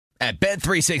At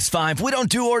Bet365, we don't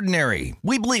do ordinary.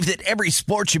 We believe that every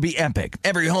sport should be epic.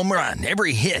 Every home run,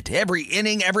 every hit, every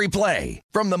inning, every play.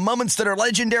 From the moments that are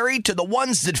legendary to the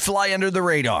ones that fly under the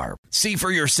radar. See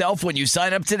for yourself when you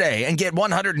sign up today and get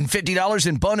 $150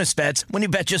 in bonus bets when you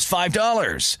bet just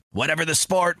 $5. Whatever the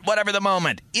sport, whatever the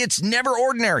moment, it's never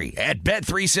ordinary at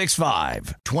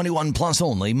Bet365. 21 plus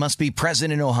only. Must be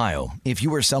present in Ohio. If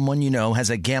you or someone you know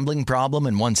has a gambling problem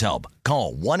and wants help,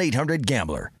 call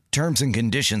 1-800-GAMBLER. Terms and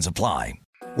conditions apply.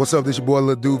 What's up, this your boy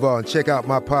Lil Duval, and check out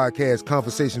my podcast,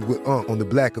 Conversations with Unc, on the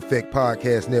Black Effect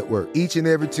Podcast Network. Each and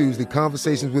every Tuesday,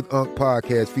 Conversations with Unc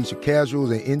podcast feature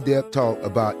casual and in-depth talk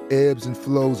about ebbs and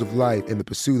flows of life and the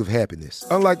pursuit of happiness.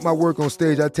 Unlike my work on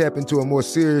stage, I tap into a more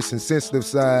serious and sensitive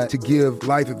side to give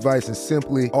life advice and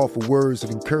simply offer words of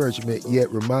encouragement, yet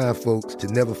remind folks to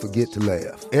never forget to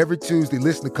laugh. Every Tuesday,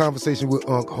 listen to Conversations with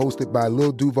Unc, hosted by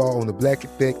Lil Duval on the Black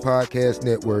Effect Podcast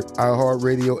Network,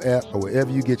 iHeartRadio app, or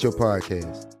wherever you get your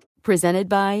podcasts. Presented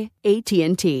by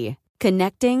AT&T.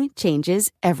 Connecting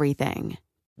changes everything.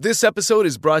 This episode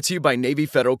is brought to you by Navy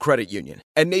Federal Credit Union.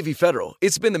 At Navy Federal,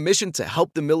 it's been the mission to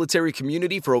help the military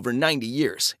community for over 90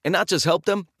 years. And not just help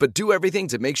them, but do everything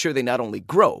to make sure they not only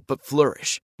grow, but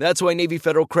flourish. That's why Navy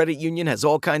Federal Credit Union has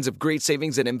all kinds of great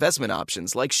savings and investment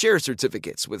options like share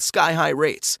certificates with sky-high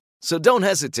rates. So don't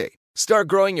hesitate. Start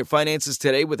growing your finances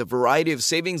today with a variety of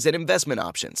savings and investment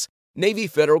options. Navy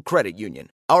Federal Credit Union.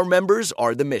 Our members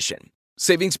are the mission.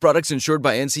 Savings products insured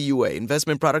by NCUA.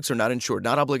 Investment products are not insured,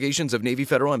 not obligations of Navy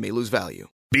Federal and may lose value.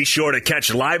 Be sure to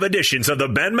catch live editions of The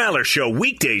Ben Maller Show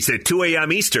weekdays at 2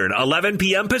 a.m. Eastern, 11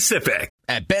 p.m. Pacific.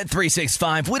 At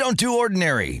Bet365, we don't do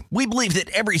ordinary. We believe that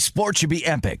every sport should be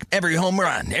epic. Every home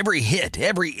run, every hit,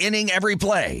 every inning, every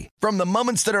play. From the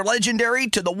moments that are legendary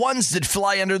to the ones that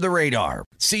fly under the radar.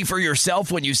 See for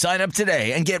yourself when you sign up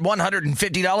today and get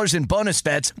 $150 in bonus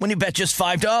bets when you bet just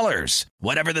 $5.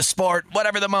 Whatever the sport,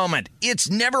 whatever the moment, it's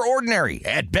never ordinary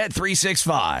at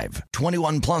Bet365.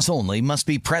 21 plus only. Must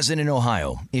be present in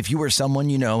Ohio. If you or someone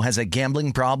you know has a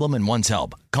gambling problem and wants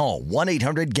help, call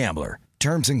 1-800-GAMBLER.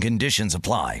 Terms and conditions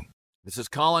apply. This is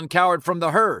Colin Cowherd from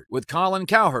The Herd with Colin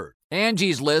Cowherd.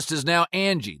 Angie's List is now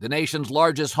Angie, the nation's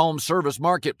largest home service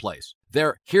marketplace.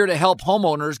 They're here to help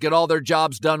homeowners get all their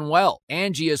jobs done well.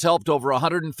 Angie has helped over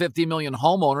 150 million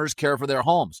homeowners care for their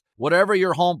homes. Whatever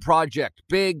your home project,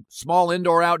 big, small,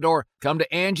 indoor, outdoor, come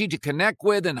to Angie to connect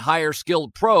with and hire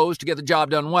skilled pros to get the job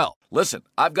done well. Listen,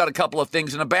 I've got a couple of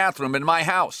things in a bathroom in my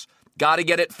house. Got to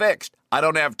get it fixed. I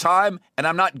don't have time, and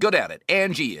I'm not good at it.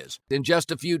 Angie is. In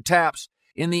just a few taps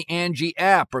in the Angie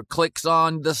app or clicks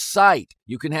on the site,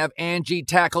 you can have Angie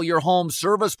tackle your home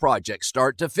service project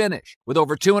start to finish. With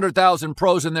over 200,000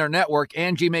 pros in their network,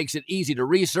 Angie makes it easy to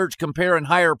research, compare, and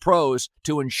hire pros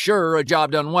to ensure a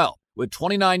job done well. With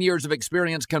 29 years of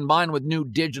experience combined with new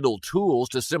digital tools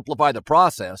to simplify the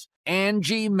process,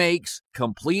 Angie makes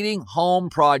completing home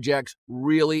projects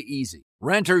really easy.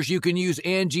 Renters, you can use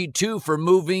Angie too for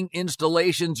moving,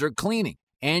 installations, or cleaning.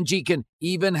 Angie can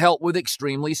even help with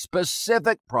extremely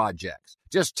specific projects.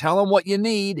 Just tell them what you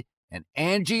need, and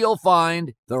Angie will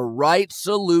find the right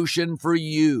solution for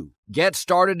you. Get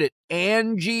started at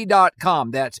Angie.com.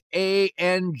 That's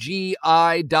ANGI.com,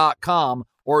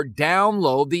 or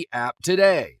download the app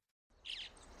today.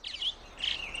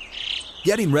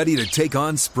 Getting ready to take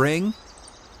on spring?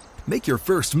 Make your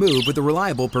first move with the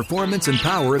reliable performance and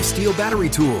power of Steel battery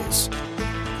tools.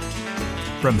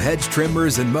 From hedge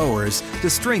trimmers and mowers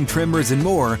to string trimmers and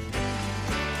more,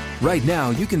 right now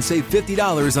you can save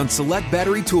 $50 on select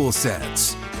battery tool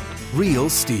sets. Real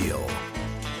Steel.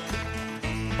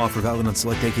 Offer valid on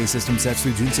select AK system sets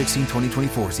through June 16,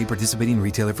 2024. See participating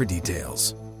retailer for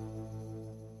details.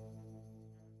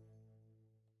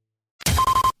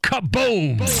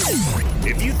 Kaboom!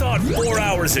 If you thought 4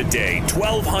 hours a day,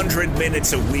 1,200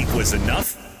 minutes a week was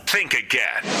enough, think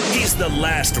again. He's the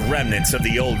last remnants of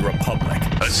the old republic,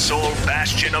 a sole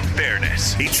bastion of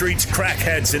fairness. He treats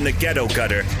crackheads in the ghetto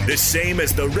gutter the same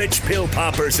as the rich pill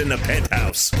poppers in the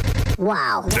penthouse.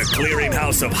 Wow. The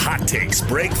clearinghouse of hot takes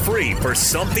break free for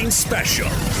something special.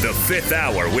 The Fifth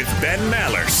Hour with Ben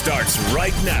Maller starts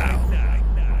right now.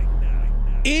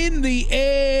 In the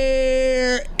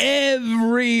air,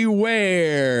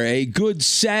 everywhere. A good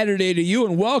Saturday to you,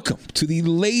 and welcome to the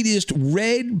latest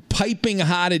red piping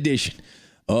hot edition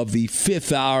of the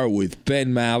Fifth Hour with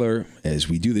Ben Maller, as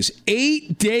we do this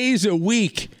 8 days a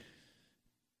week.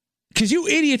 Because you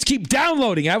idiots keep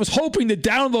downloading. I was hoping the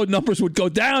download numbers would go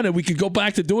down and we could go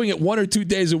back to doing it 1 or 2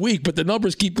 days a week, but the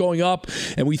numbers keep going up,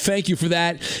 and we thank you for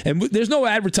that. And there's no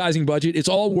advertising budget. It's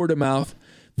all word of mouth.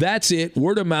 That's it.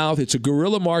 Word of mouth. It's a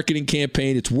guerrilla marketing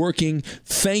campaign. It's working.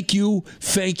 Thank you.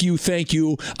 Thank you. Thank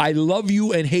you. I love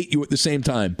you and hate you at the same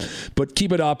time. But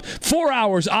keep it up. 4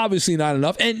 hours, obviously not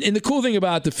enough. And the cool thing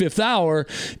about the fifth hour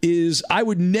is I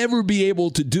would never be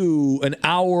able to do an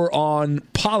hour on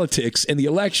politics and the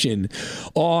election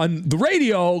on the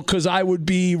radio because I would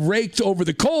be raked over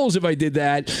the coals if I did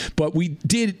that. But we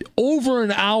did over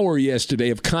an hour yesterday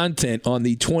of content on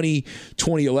the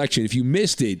 2020 election. If you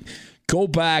missed it, go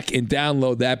back and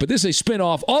download that. But this is a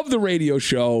spinoff of the radio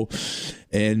show.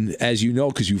 And as you know,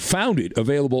 because you found it,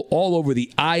 available all over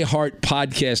the iHeart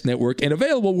Podcast Network and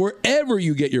available wherever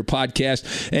you get your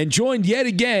podcast. And joined yet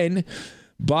again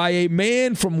by a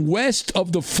man from west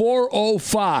of the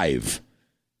 405,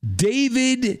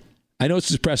 David. I know it's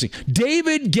depressing.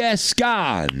 David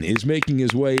Gascon is making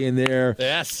his way in there.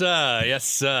 Yes, sir. Yes,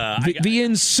 sir. The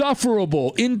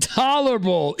insufferable,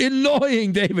 intolerable,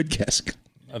 annoying David Gascon.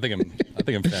 I think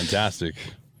I'm fantastic.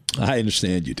 I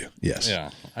understand you do. Yes.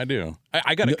 Yeah, I do.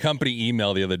 I got a company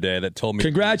email the other day that told me.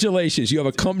 Congratulations. You have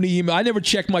a company email. I never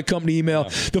check my company email.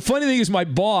 Yeah. The funny thing is my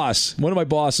boss, one of my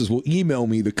bosses will email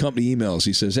me the company emails.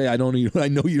 He says, hey, I know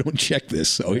you don't check this.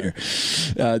 So here,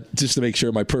 just to make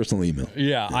sure my personal email.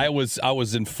 Yeah, I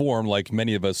was informed, like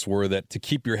many of us were, that to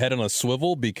keep your head on a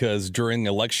swivel because during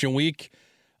election week,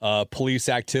 police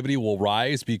activity will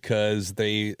rise because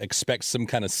they expect some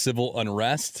kind of civil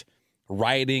unrest,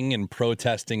 rioting and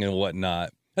protesting and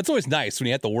whatnot. That's always nice when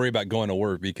you have to worry about going to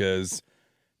work because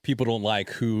people don't like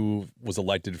who was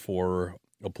elected for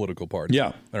a political party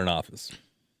or an office.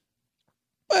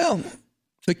 Well,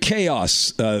 the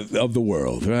chaos of the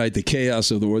world, right? The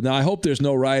chaos of the world. Now, I hope there's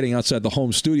no rioting outside the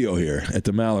home studio here at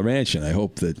the Maller Mansion. I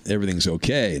hope that everything's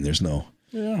okay and there's no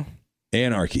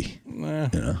anarchy.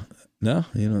 No,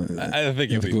 I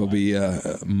think there'll be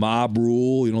mob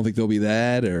rule. You don't think there'll be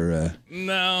that, or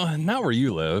no, not where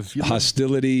you live.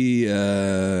 Hostility.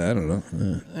 I don't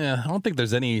know. I don't think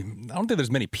there's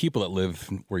many people that live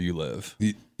where you live.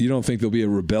 You don't think there'll be a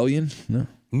rebellion?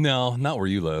 No, not where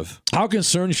you live. How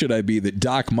concerned should I be that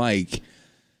Doc Mike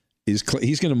he's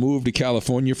going to move to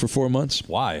California for 4 months?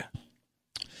 Why?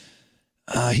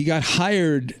 He got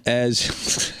hired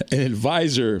as an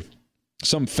advisor.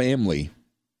 Some family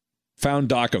found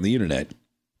Doc on the internet.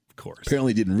 Of course.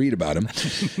 Apparently didn't read about him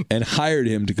and hired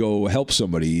him to go help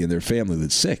somebody in their family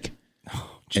that's sick.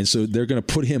 And so they're going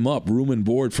to put him up room and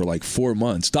board for like 4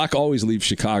 months. Doc always leaves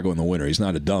Chicago in the winter. He's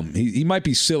not a dumb. He might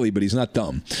be silly, but he's not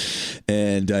dumb.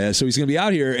 And so he's going to be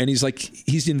out here. And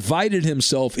he's invited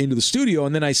himself into the studio.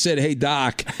 And then I said, hey,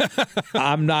 Doc,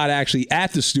 I'm not actually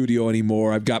at the studio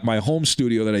anymore. I've got my home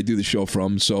studio that I do the show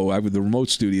from. So I have the remote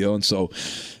studio. And so,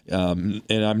 and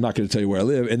I'm not going to tell you where I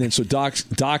live. And then so Doc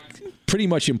pretty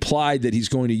much implied that he's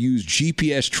going to use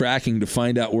GPS tracking to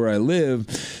find out where I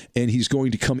live, and he's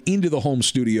going to come into the home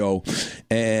studio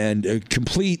and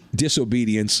complete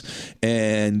disobedience,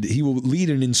 and he will lead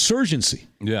an insurgency.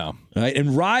 Yeah. Right,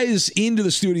 and rise into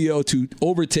the studio to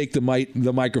overtake the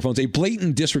microphones, a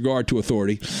blatant disregard to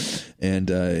authority, and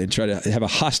try to have a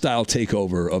hostile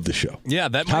takeover of the show. Yeah,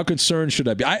 how concerned should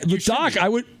I be? Doc, I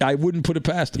wouldn't put it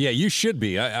past him. Yeah, you should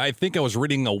be. I think I was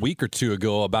reading a week or two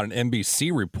ago about an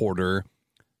NBC reporter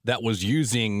that was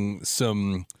using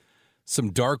some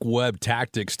dark web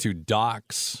tactics to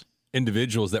dox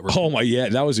individuals that were. Oh my, yeah,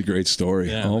 that was a great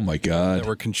story. Yeah, oh my God, that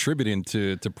were contributing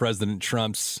to President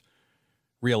Trump's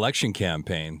re-election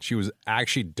campaign. She was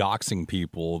actually doxing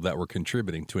people that were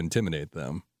contributing to intimidate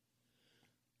them.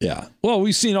 Yeah. Well,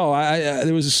 we've seen.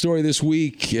 There was a story this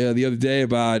week, the other day,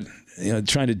 about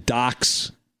trying to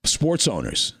dox sports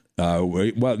owners.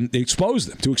 Expose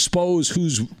them, to expose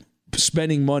who's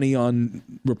spending money on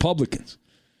Republicans.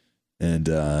 And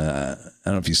I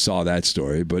don't know if you saw that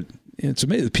story, but it's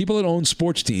amazing. The people that own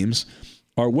sports teams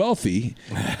are wealthy,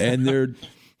 and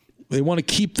they want to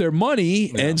keep their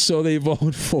money, and so they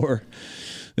vote for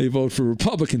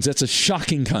Republicans. That's a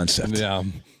shocking concept. Yeah.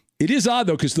 It is odd,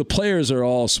 though, because the players are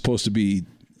all supposed to be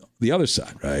the other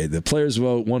side, right? The players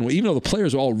vote one way, even though the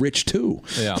players are all rich, too.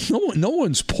 Yeah. No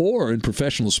one's poor in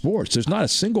professional sports. There's not a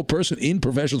single person in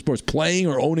professional sports playing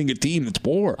or owning a team that's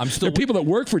poor. There are people that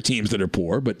work for teams that are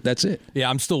poor, but that's it. Yeah,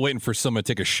 I'm still waiting for someone to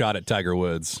take a shot at Tiger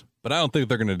Woods, but I don't think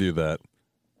they're going to do that.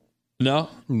 No?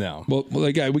 Well,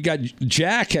 we got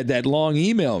Jack had that long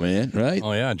email, man, right?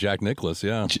 Oh, yeah, Jack Nicklaus,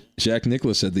 yeah. Jack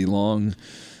Nicklaus had the long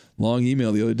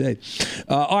email the other day.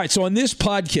 All right, so on this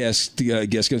podcast,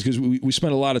 guys, because we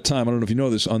spent a lot of time, I don't know if you know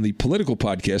this, on the political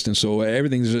podcast, and so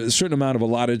everything's a certain amount of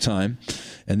allotted time,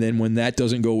 and then when that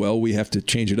doesn't go well, we have to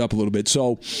change it up a little bit.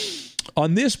 So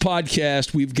on this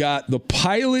podcast, we've got the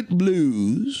Pilot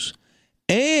Blues,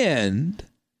 and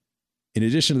in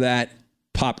addition to that,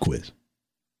 Pop quiz.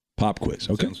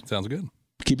 Okay? Sounds good.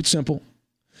 Keep it simple.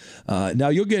 Now,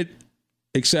 you'll get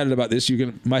excited about this.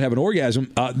 You might have an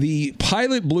orgasm. The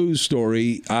Pilot Blues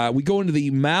story, we go into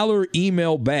the Maller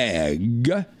email bag,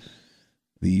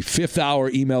 the 5th Hour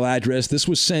email address. This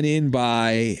was sent in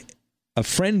by a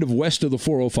friend of West of the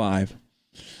 405.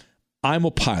 I'm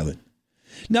a pilot.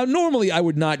 Now, normally I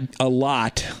would not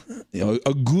allot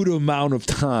a good amount of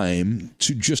time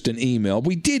to just an email.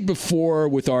 We did before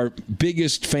with our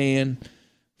biggest fan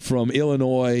from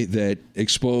Illinois that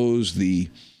exposed the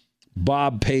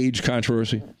Bob Page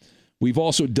controversy. We've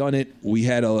also done it. We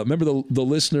had remember the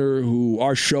listener who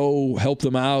our show helped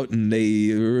them out, and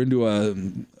they were into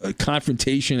a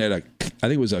confrontation at I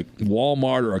think it was a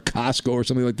Walmart or a Costco or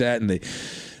something like that, and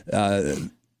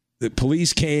the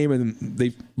police came and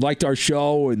they liked our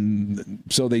show, and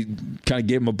so they kind of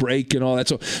gave them a break and all that.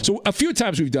 So a few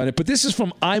times we've done it, but this is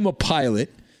from I'm a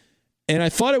Pilot. And I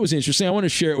thought it was interesting. I want to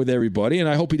share it with everybody, and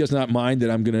I hope he does not mind that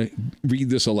I'm going to read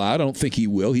this aloud. I don't think he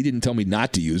will. He didn't tell me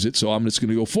not to use it, so I'm just going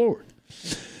to go forward.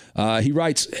 He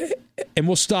writes, and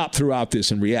we'll stop throughout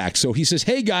this and react. So he says,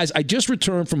 hey, guys, I just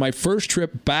returned from my first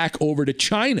trip back over to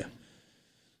China.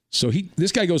 So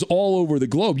this guy goes all over the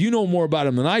globe. You know more about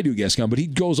him than I do, Gascon, but he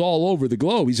goes all over the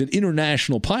globe. He's an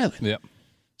international pilot. Yep.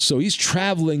 So he's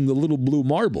traveling the little blue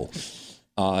marble.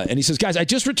 And he says, guys, I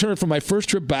just returned from my first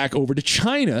trip back over to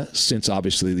China since,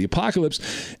 obviously, the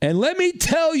apocalypse. And let me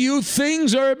tell you,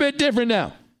 things are a bit different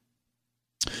now.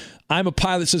 I'm a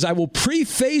Pilot says, I will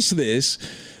preface this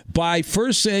by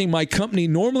first saying my company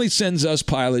normally sends us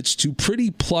pilots to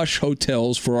pretty plush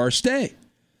hotels for our stay.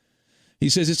 He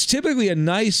says it's typically a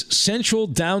nice central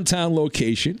downtown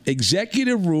location,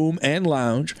 executive room and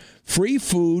lounge, free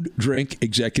food, drink,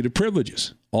 executive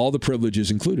privileges. All the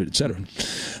privileges included, etc.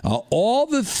 All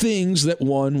the things that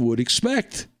one would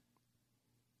expect.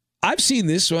 I've seen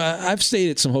this. I've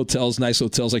stayed at some hotels, nice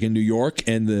hotels like in New York,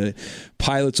 and the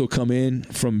pilots will come in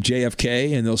from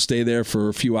JFK and they'll stay there for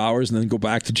a few hours and then go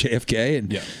back to JFK.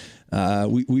 And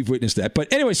we've witnessed that.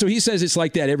 But anyway, so he says it's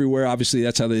like that everywhere. Obviously,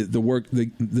 that's how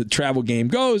the travel game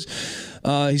goes.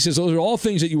 He says those are all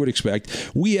things that you would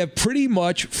expect. We have pretty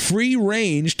much free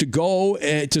range to go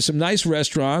to some nice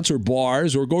restaurants or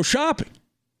bars or go shopping.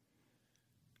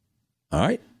 All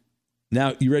right.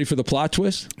 Now, you ready for the plot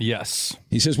twist? Yes.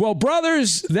 He says, well,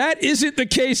 brothers, that isn't the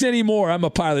case anymore, I'm a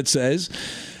Pilot says.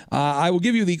 I will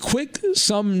give you the quick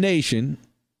summation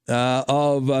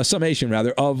of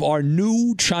our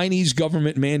new Chinese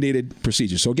government mandated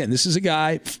procedures. So again, this is a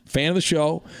guy, fan of the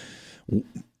show,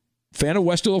 fan of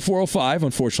West of the 405,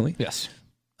 unfortunately. Yes.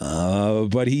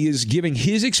 But he is giving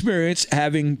his experience,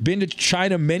 having been to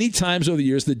China many times over the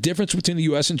years, the difference between the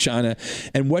U.S. and China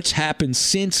and what's happened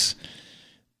since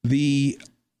the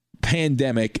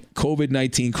pandemic,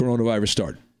 COVID-19 coronavirus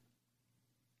started.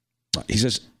 He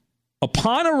says,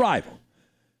 upon arrival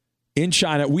in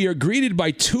China, we are greeted by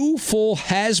 2 full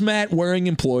hazmat-wearing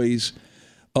employees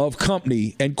of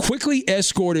company and quickly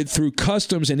escorted through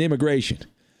customs and immigration.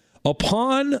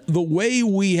 Upon the way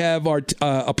we have our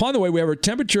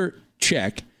temperature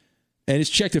check, and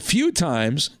it's checked a few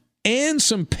times, and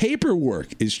some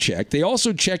paperwork is checked. They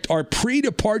also checked our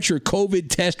pre-departure COVID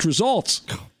test results.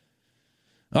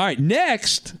 All right,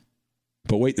 next,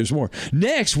 but wait, there's more.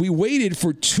 Next, we waited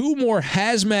for 2 more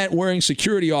hazmat-wearing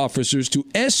security officers to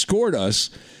escort us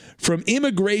from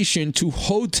immigration to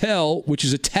hotel, which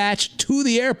is attached to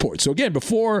the airport. So again,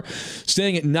 before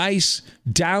staying at nice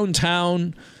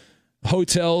downtown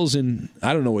hotels in,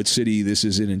 I don't know what city this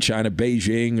is in China,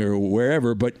 Beijing or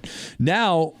wherever, but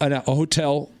now a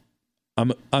hotel,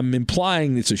 I'm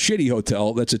implying it's a shitty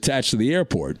hotel that's attached to the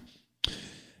airport.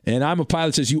 And I'm a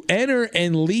Pilot says you enter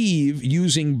and leave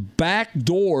using back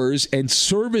doors and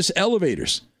service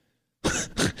elevators.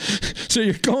 So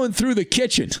you're going through the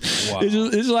kitchen. Wow.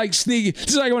 It's like sneaky. This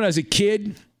is like when I was a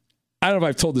kid. I don't know if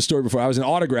I've told the story before. I was an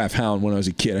autograph hound when I was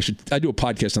a kid. I do a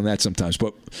podcast on that sometimes.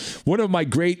 But one of my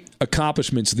great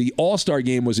accomplishments, the All-Star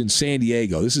game was in San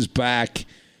Diego. This is back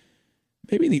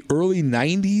maybe in the early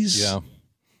 90s. Yeah.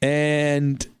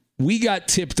 And we got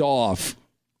tipped off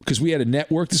because we had a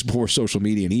network. This is before social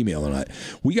media and email and all that.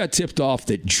 We got tipped off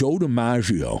that Joe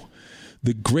DiMaggio,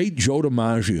 the great Joe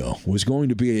DiMaggio, was going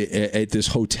to be at this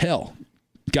hotel.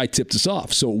 Guy tipped us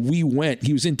off. So we went.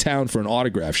 He was in town for an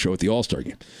autograph show at the All-Star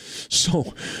game.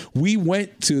 So we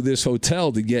went to this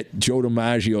hotel to get Joe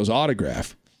DiMaggio's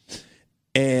autograph.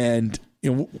 And,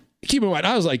 keep in mind,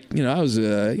 I was like, I was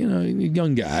a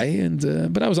young guy,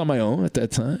 and but I was on my own at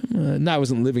that time. No, I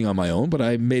wasn't living on my own, but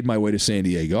I made my way to San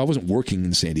Diego. I wasn't working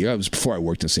in San Diego. It was before I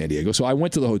worked in San Diego. So I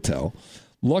went to the hotel,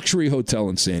 luxury hotel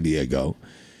in San Diego,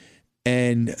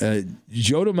 And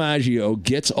Joe DiMaggio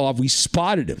gets off. We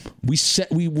spotted him.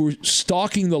 We were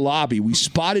stalking the lobby. We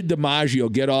spotted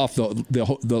DiMaggio get off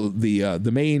the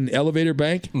main elevator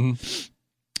bank,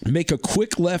 make a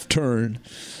quick left turn,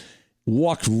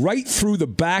 walked right through the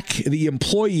back, the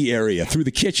employee area, through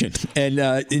the kitchen,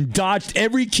 and dodged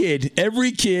every kid.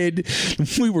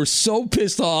 We were so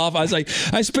pissed off. I was like,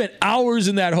 I spent hours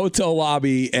in that hotel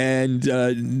lobby, and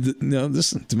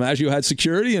DiMaggio had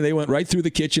security, and they went right through the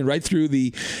kitchen, right through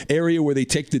the area where they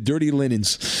take the dirty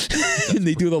linens and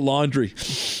they do the laundry.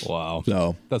 Wow.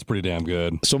 So that's pretty damn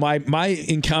good. So my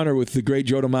encounter with the great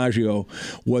Joe DiMaggio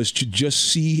was to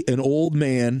just see an old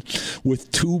man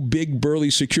with two big burly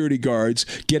security guards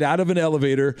get out of an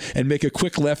elevator and make a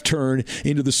quick left turn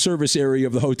into the service area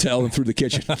of the hotel and through the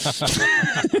kitchen. Man.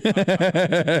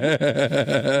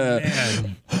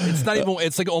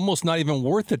 It's like almost not even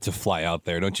worth it to fly out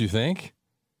there, don't you think?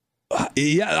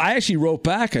 Yeah, I actually wrote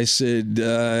back. I said,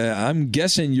 I'm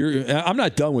guessing I'm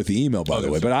not done with the email, by the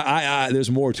way, but I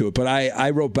there's more to it. But I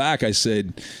wrote back. I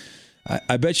said,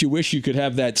 I bet you wish you could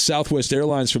have that Southwest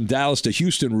Airlines from Dallas to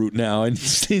Houston route now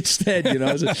instead,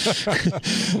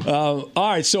 all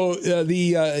right, so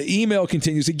the email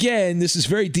continues. Again, this is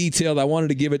very detailed. I wanted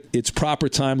to give it its proper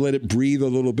time, let it breathe a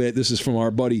little bit. This is from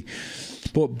our buddy,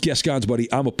 Gascon's buddy.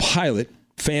 I'm a pilot,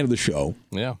 fan of the show.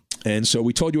 Yeah. And so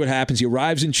we told you what happens. He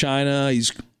arrives in China.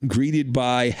 He's greeted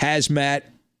by hazmat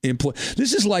employees.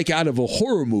 This is like out of a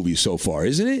horror movie so far,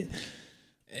 isn't it?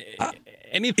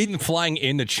 Anything flying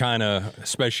into China,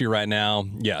 especially right now,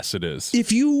 yes, it is.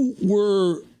 If you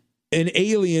were an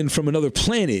alien from another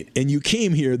planet and you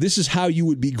came here, this is how you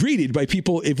would be greeted by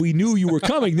people. If we knew you were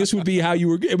coming, this would be how you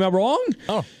were. Am I wrong?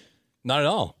 Oh, not at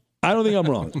all. I don't think I'm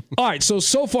wrong. All right, so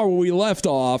far where we left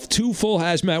off, two full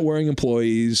hazmat wearing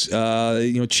employees,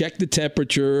 check the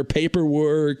temperature,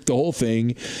 paperwork, the whole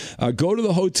thing. Go to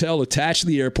the hotel attached to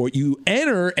the airport. You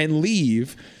enter and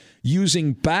leave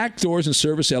using back doors and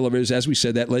service elevators. As we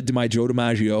said, that led to my Joe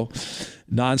DiMaggio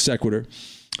non sequitur.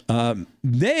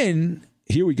 Then,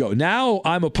 here we go. Now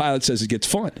I'm a pilot says it gets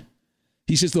fun.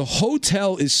 He says the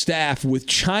hotel is staffed with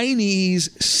Chinese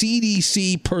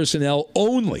CDC personnel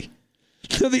only.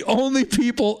 They're the only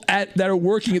people that are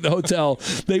working at the hotel.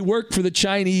 They work for the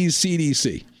Chinese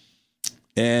CDC.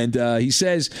 And he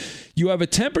says you have a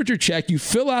temperature check. You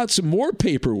fill out some more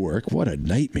paperwork. What a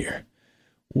nightmare.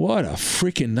 What a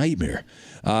freaking nightmare.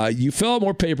 You fill out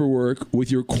more paperwork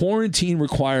with your quarantine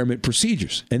requirement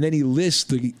procedures. And then he lists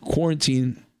the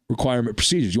quarantine requirement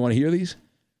procedures. You want to hear these?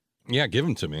 Yeah, give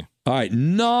them to me. All right.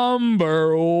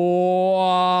 Number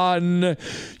one,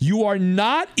 you are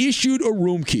not issued a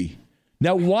room key.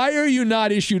 Now, why are you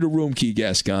not issued a room key,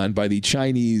 Gascon, by the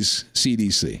Chinese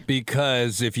CDC?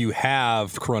 Because if you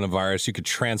have coronavirus, you could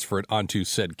transfer it onto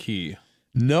said key.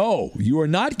 No, you are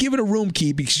not given a room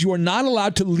key because you are not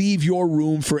allowed to leave your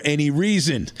room for any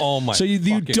reason. Oh, my So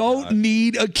you don't God.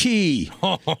 need a key.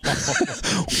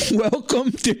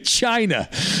 Welcome to China.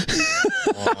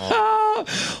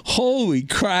 Holy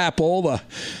crap,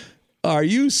 Are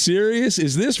you serious?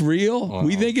 Is this real?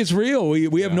 We think it's real.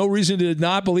 We have no reason to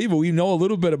not believe it. We know a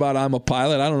little bit about I'm a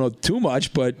pilot. I don't know too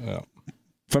much, but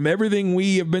from everything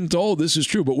we have been told, this is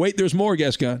true. But wait, there's more,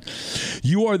 Gascon.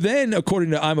 You are then,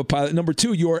 according to I'm a pilot, number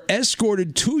two, you are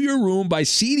escorted to your room by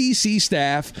CDC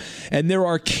staff, and there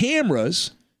are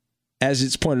cameras, as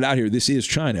it's pointed out here, this is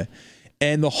China,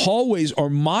 and the hallways are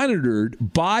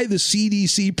monitored by the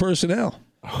CDC personnel.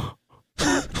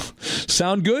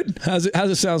 Sound good? How's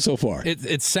it sound so far?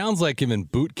 It sounds like him in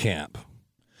boot camp.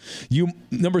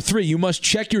 Number three, you must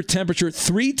check your temperature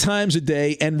 3 times a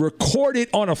day and record it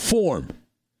on a form.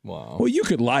 Wow. Well, you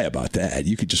could lie about that.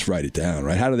 You could just write it down,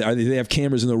 right? Do they have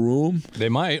cameras in the room? They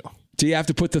might. Do you have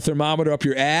to put the thermometer up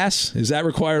your ass? Is that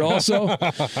required also?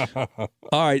 All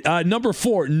right. Number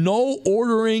 4, no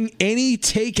ordering any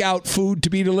takeout food to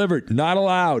be delivered. Not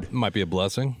allowed. Might be a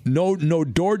blessing. No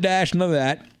DoorDash, none of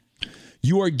that.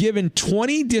 You are given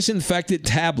 20 disinfectant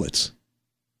tablets.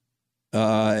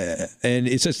 And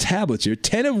it says tablets here,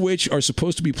 10 of which are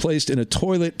supposed to be placed in a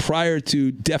toilet prior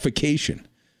to defecation.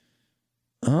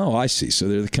 Oh, I see. So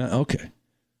they're the kind. Okay.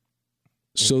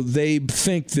 So they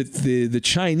think that the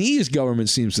Chinese government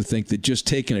seems to think that just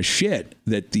taking a shit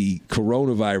that the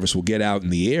coronavirus will get out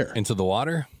in the air. Into the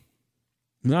water?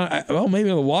 Well, maybe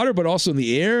in the water, but also in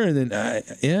the air. And then,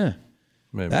 yeah.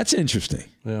 Maybe. That's interesting.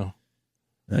 Yeah.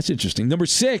 That's interesting. Number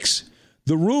 6,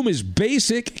 the room is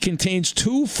basic, contains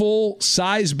 2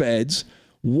 full-size beds,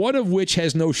 one of which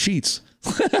has no sheets.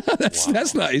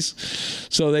 That's nice.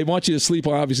 So they want you to sleep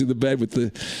on, obviously, the bed with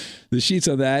the sheets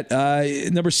on that.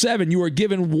 Number 7, you are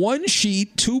given 1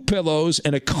 sheet, 2 pillows,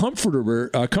 and a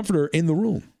comforter in the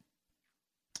room.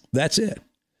 That's it.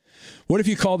 What if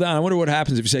you call down? I wonder what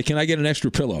happens if you say, "Can I get an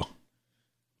extra pillow?"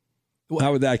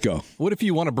 How would that go? What if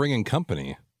you want to bring in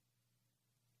company?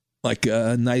 Like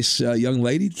a nice young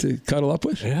lady to cuddle up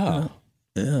with? Yeah.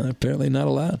 Yeah, apparently not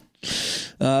allowed.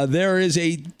 There's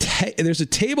a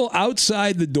table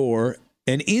outside the door,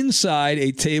 and inside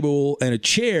a table and a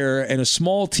chair and a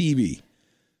small TV,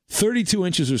 32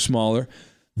 inches or smaller.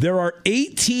 There are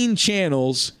 18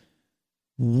 channels.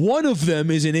 One of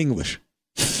them is in English.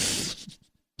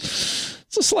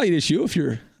 It's a slight issue if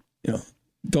you're,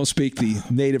 don't speak the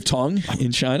native tongue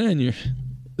in China and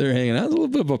they're hanging out. It's a little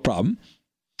bit of a problem.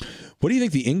 What do you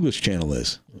think the English channel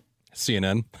is?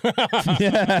 CNN.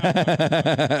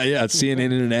 Yeah, it's CNN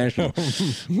International,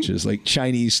 which is like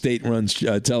Chinese state-run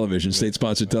television,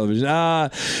 state-sponsored television. All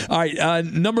right,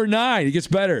 number 9. It gets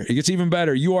better. It gets even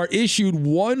better. You are issued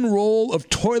 1 roll of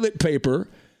toilet paper,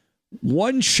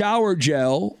 1 shower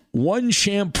gel, 1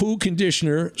 shampoo,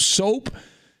 conditioner, soap,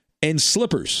 and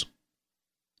slippers.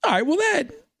 All right, well,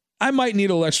 I might need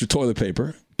a little extra toilet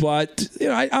paper. But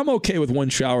I'm okay with 1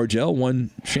 shower gel,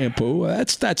 1 shampoo.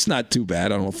 That's not too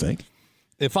bad, I don't think.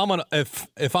 If I'm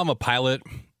a pilot,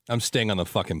 I'm staying on the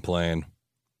fucking plane.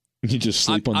 You just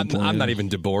sleep on the plane. I'm not even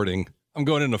deboarding. I'm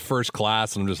going into first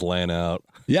class and I'm just laying out.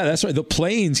 Yeah, that's right. The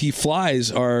planes he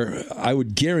flies are, I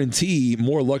would guarantee,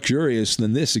 more luxurious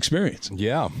than this experience.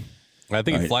 Yeah, I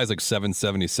think he flies like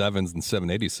 777s and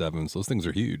 787s. Those things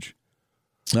are huge.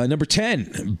 Number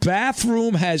 10,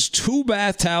 bathroom has 2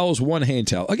 bath towels, 1 hand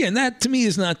towel. Again, that to me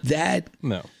is not that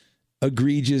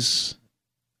egregious.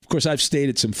 Of course, I've stayed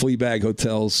at some flea bag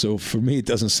hotels, so for me it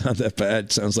doesn't sound that bad.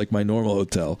 It sounds like my normal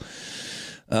hotel.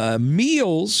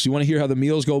 Meals, you want to hear how the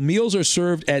meals go? Meals are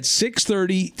served at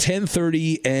 6:30,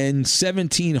 10:30, and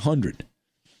 1700.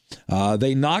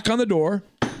 They knock on the door.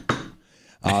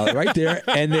 Right there,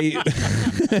 and they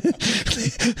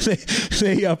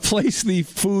place the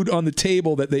food on the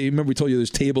table that they remember. We told you there's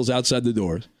tables outside the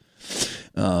doors,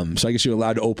 so I guess you're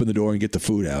allowed to open the door and get the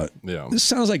food out. Yeah, this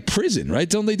sounds like prison, right?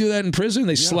 Don't they do that in prison?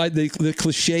 They slide the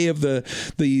cliche of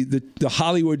the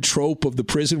Hollywood trope of the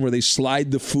prison where they slide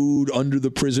the food under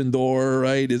the prison door,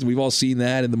 right? We've all seen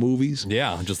that in the movies.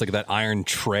 Yeah, just like that iron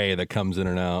tray that comes in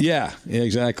and out. Yeah,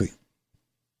 exactly.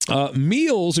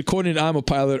 Meals, according to I'm a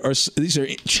Pilot, these are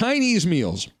Chinese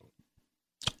meals.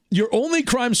 Your only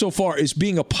crime so far is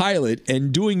being a pilot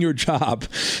and doing your job,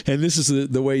 and this is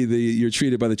the way you're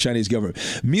treated by the Chinese government.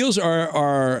 Meals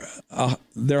are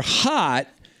they're hot.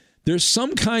 There's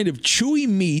some kind of chewy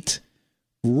meat,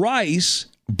 rice,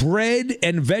 bread,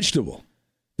 and vegetable.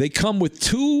 They come with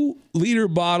 2-liter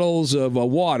bottles of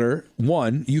water.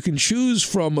 1. You can choose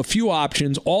from a few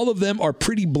options. All of them are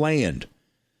pretty bland.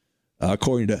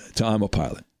 According to I'm a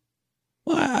Pilot.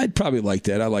 Well, I'd probably like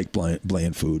that. I like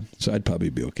bland food, so I'd probably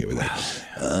be okay with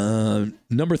that.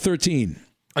 Number 13.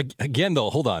 Again, though,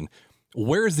 hold on.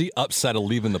 Where's the upside of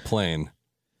leaving the plane?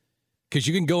 Because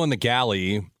you can go in the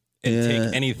galley and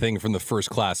take anything from the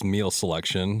first class meal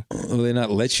selection. Will they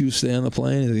not let you stay on the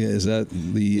plane? Is that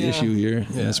the issue here?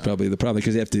 Yeah. That's probably the problem,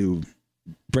 because they have to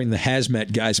bring the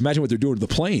hazmat guys. Imagine what they're doing to the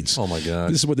planes. Oh, my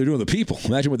God. This is what they're doing to the people.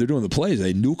 Imagine what they're doing to the planes.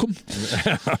 They nuke them.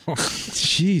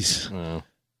 Jeez.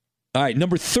 All right,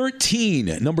 number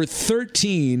 13. Number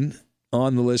 13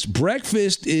 on the list.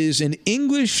 Breakfast is an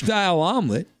English-style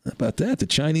omelet. How about that? The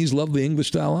Chinese love the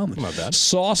English-style omelet. Not bad.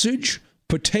 Sausage,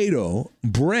 potato,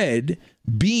 bread,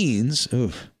 beans,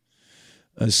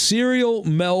 a cereal,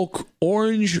 milk,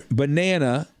 orange,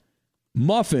 banana,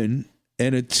 muffin,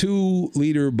 and a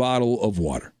 2-liter bottle of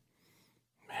water.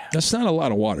 That's not a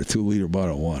lot of water. 2-liter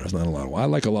bottle of water. It's not a lot of water. I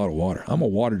like a lot of water. I'm a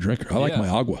water drinker. I like my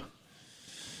agua.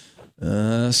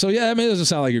 So, yeah, I mean, it doesn't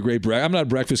sound like a great breakfast. I'm not a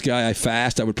breakfast guy. I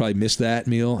fast. I would probably miss that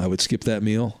meal. I would skip that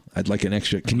meal. I'd like an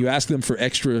extra. Can you ask them for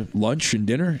extra lunch and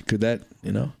dinner? Could that,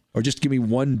 or just give me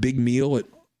one big meal at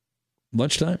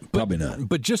lunchtime? Probably not.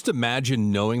 But just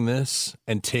imagine knowing this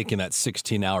and taking that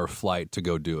 16-hour flight to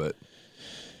go do it.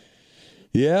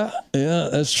 Yeah,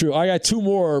 that's true. I got 2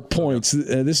 more points.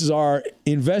 This is our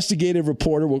investigative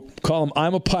reporter. We'll call him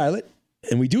I'm a Pilot.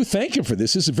 And we do thank him for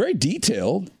this. This is very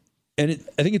detailed. And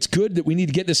I think it's good that we need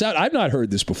to get this out. I've not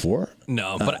heard this before.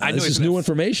 No, but I know this is new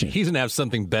information. He's going to have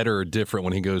something better or different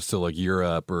when he goes to like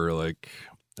Europe or like,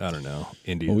 I don't know,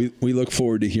 India. Well, we look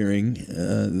forward to hearing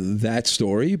that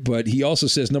story. But he also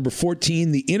says, number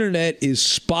 14, the internet is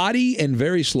spotty and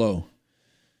very slow.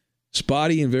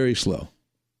 Spotty and very slow.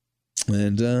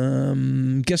 And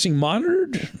I'm guessing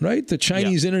monitored, right? The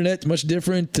Chinese internet much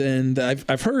different. And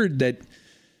I've heard that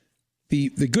the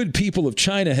good people of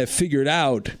China have figured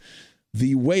out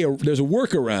the way. There's a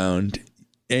workaround,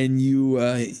 and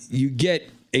you get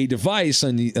a device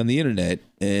on the internet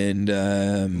And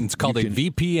it's called a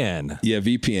VPN. Yeah,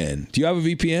 VPN. Do you have a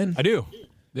VPN? I do.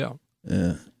 Yeah.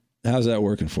 How's that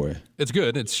working for you? It's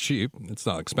good. It's cheap. It's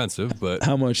not expensive, but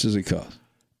how much does it cost?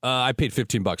 I paid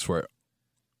 $15 for it.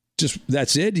 Just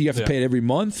that's it? Do you have to pay it every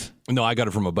month? No, I got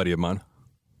it from a buddy of mine.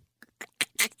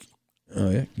 Oh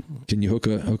yeah. Can you hook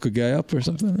a guy up or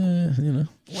something?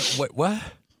 What?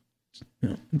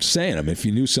 I'm just saying. I mean, if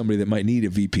you knew somebody that might need a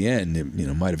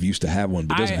VPN, might have used to have one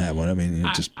but doesn't have one. I mean,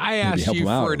 I asked help you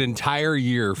them out. for an entire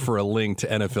year for a link to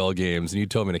NFL games, and you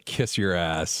told me to kiss your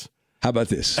ass. How about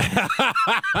this?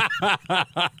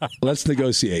 Let's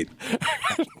negotiate.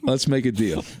 Let's make a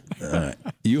deal. All right.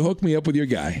 You hook me up with your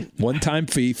guy. One-time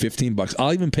fee, $15.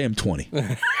 I'll even pay him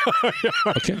 $20.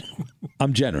 Okay?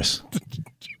 I'm generous.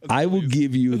 I will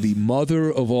give you the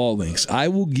mother of all links. I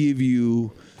will give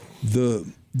you the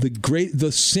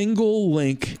single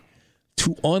link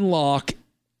to unlock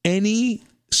any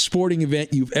sporting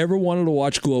event you've ever wanted to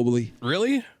watch globally.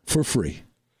 Really? For free.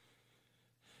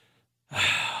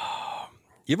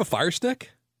 You have a Fire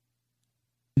Stick?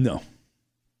 No.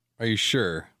 Are you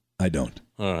sure? I don't.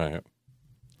 All right.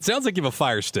 Sounds like you have a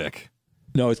Fire Stick.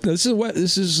 No, this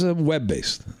is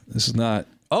web-based. This is not.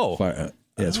 Oh.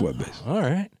 It's web-based. All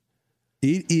right.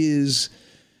 It is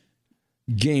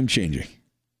game-changing.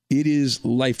 It is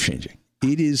life-changing.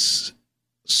 It is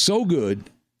so good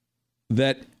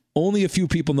that only a few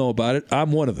people know about it.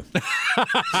 I'm one of them.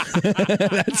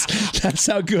 That's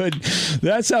how good.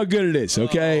 That's how good it is.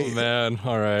 Okay, oh, man.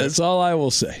 All right. That's all I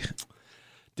will say.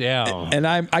 Damn. And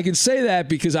I can say that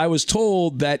because I was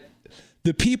told that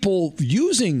the people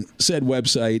using said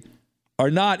website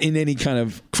are not in any kind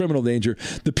of criminal danger.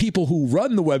 The people who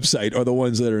run the website are the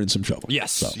ones that are in some trouble.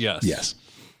 Yes. So, yes.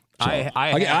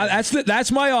 So,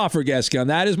 that's my offer, Gascon.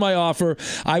 That is my offer.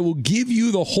 I will give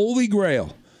you the Holy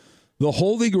Grail. The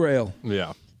Holy Grail.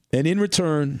 Yeah. And in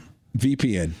return,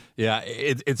 VPN. Yeah.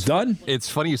 It's done. It's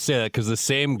funny you say that because the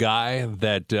same guy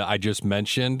that I just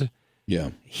mentioned,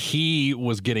 he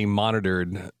was getting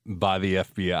monitored by the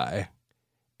FBI.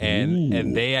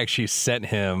 And they actually sent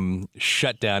him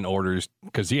shutdown orders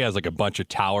because he has like a bunch of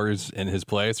towers in his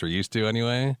place, or used to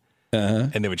anyway.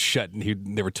 And they would he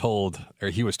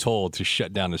was told to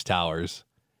shut down his towers.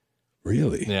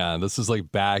 Really? Yeah, this is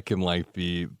like back in like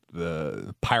the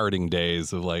pirating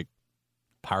days of like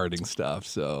pirating stuff.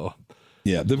 So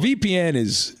yeah, the VPN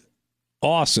is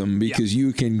awesome because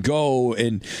you can go,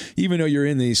 and even though you're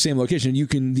in the same location, you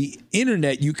can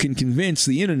convince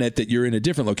the internet that you're in a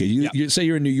different location. You say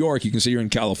you're in New York, you can say you're in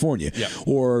California,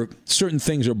 or certain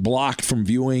things are blocked from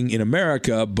viewing in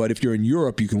America, but if you're in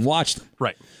Europe, you can watch them.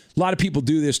 Right. A lot of people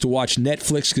do this to watch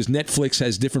Netflix because Netflix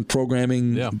has different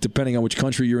programming depending on which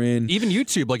country you're in. Even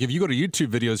YouTube, like if you go to YouTube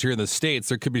videos here in the States,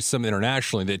 there could be some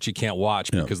internationally that you can't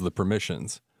watch because of the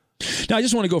permissions. Now, I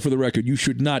just want to go for the record. You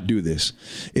should not do this.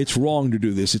 It's wrong to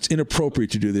do this. It's inappropriate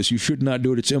to do this. You should not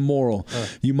do it. It's immoral.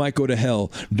 You might go to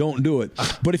hell. Don't do it.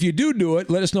 But if you do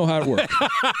it, let us know how it works.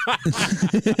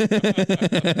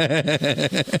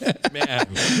 Man.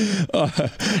 All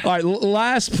right,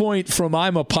 last point from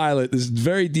I'm a Pilot. This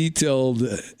very detailed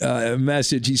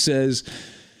message. He says,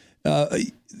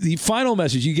 the final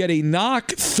message, you get a knock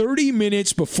 30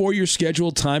 minutes before your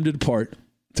scheduled time to depart.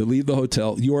 To leave the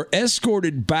hotel. You are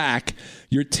escorted back.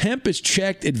 Your temp is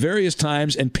checked at various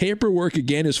times, and paperwork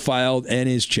again is filed and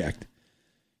is checked.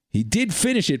 He did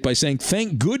finish it by saying,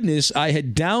 "Thank goodness I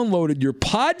had downloaded your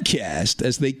podcast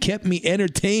as they kept me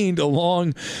entertained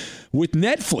along with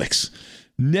Netflix.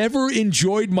 Never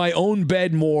enjoyed my own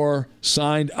bed more."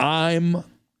 Signed, I'm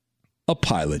a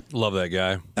Pilot. Love that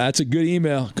guy. That's a good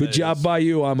email. Good job by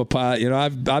you. I'm a Pilot. You know,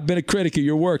 I've been a critic of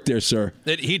your work there, sir.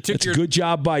 Good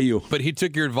job by you. But he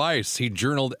took your advice. He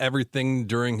journaled everything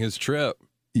during his trip.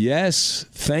 Yes,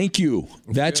 thank you.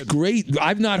 That's great.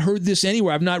 I've not heard this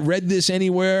anywhere. I've not read this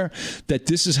anywhere, that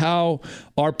this is how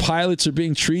our pilots are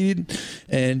being treated,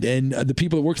 and the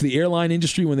people that work for the airline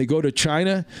industry when they go to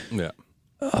China. Yeah.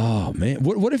 Oh man,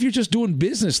 what if you're just doing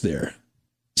business there?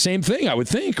 Same thing, I would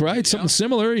think, right? Something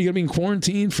similar. You're going to be in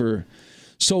quarantine for...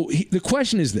 So the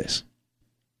question is this.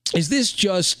 Is this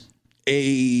just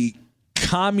a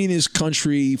communist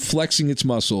country flexing its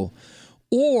muscle?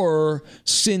 Or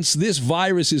since this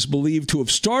virus is believed to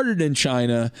have started in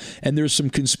China and there's some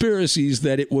conspiracies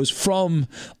that it was from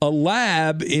a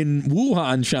lab in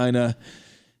Wuhan, China,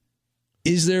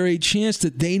 is there a chance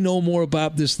that they know more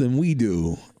about this than we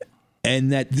do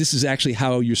and that this is actually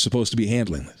how you're supposed to be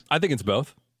handling this? I think it's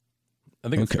both. I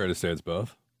think it's fair to say it's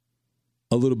both.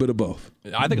 A little bit of both.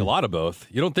 I think a lot of both.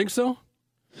 You don't think so?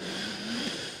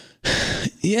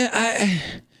 Yeah,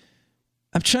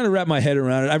 I'm trying to wrap my head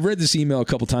around it. I've read this email a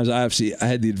couple times. I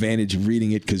had the advantage of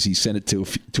reading it because he sent it to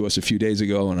us a few days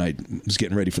ago, and I was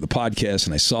getting ready for the podcast,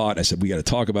 and I saw it. And I said, we got to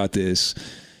talk about this.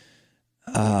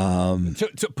 The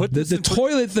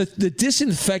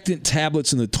disinfectant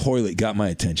tablets in the toilet got my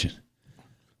attention.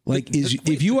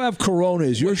 If you have corona,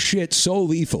 is your shit so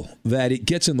lethal that it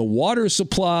gets in the water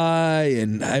supply?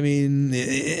 And I mean,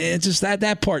 it's just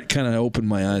that part kind of opened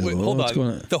my eyes. Wait, hold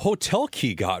on. The hotel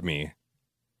key got me.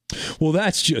 Well,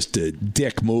 that's just a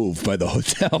dick move by the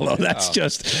hotel. That's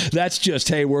just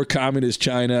hey, we're communist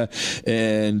China,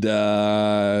 and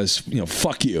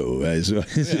fuck you,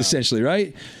 essentially,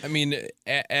 right? I mean,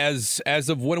 as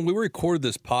of when we recorded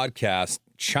this podcast,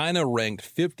 China ranked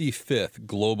 55th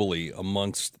globally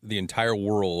amongst the entire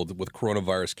world with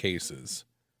coronavirus cases.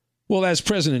 Well, as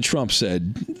President Trump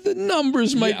said, the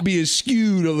numbers might be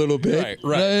skewed a little bit.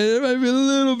 Right. It might be a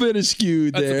little bit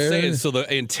skewed there. That's what I'm saying. So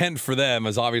the intent for them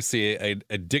is obviously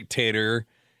a dictator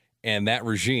and that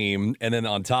regime, and then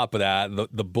on top of that,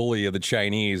 the bully of the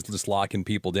Chinese just locking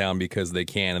people down because they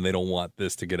can, and they don't want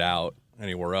this to get out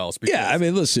anywhere else. Yeah, I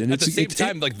mean, listen. At the same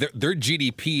time, their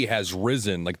GDP has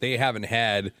risen. Like, they haven't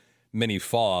had many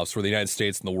fall-offs where the United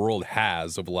States and the world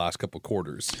has over the last couple of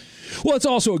quarters. Well, it's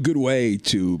also a good way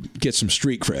to get some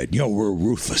street cred. We're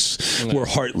ruthless. Yeah. We're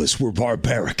heartless. We're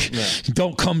barbaric. Yeah.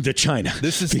 Don't come to China.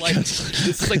 This is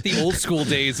like the old school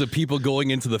days of people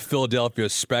going into the Philadelphia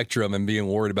Spectrum and being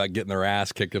worried about getting their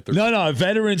ass kicked if they're... No,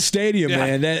 Veterans Stadium,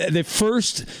 man. The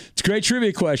first... It's a great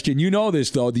trivia question. You know this,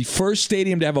 though. The first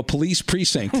stadium to have a police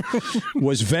precinct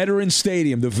was Veterans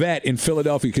Stadium, the Vet in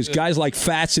Philadelphia, because guys like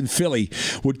Fats in Philly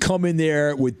would come in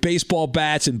there with baseball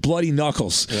bats and bloody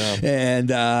knuckles. Yeah. And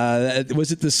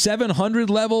was it the 700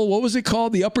 level? What was it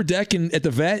called? The upper deck at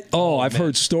the Vet? Oh, I've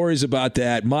heard stories about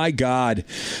that. My God.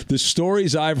 The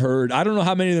stories I've heard. I don't know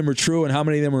how many of them are true and how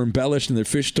many of them are embellished in their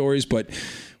fish stories, but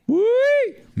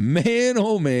man,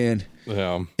 oh man.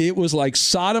 Yeah. It was like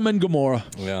Sodom and Gomorrah.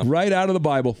 Yeah. Right out of the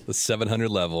Bible. The 700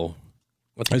 level.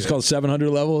 It's called 700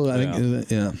 level. I think.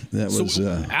 That was.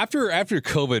 After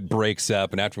COVID breaks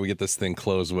up and after we get this thing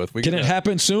closed with, can it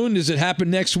happen soon? Does it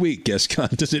happen next week, Gascon?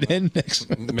 Does it end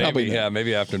next?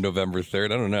 Maybe after November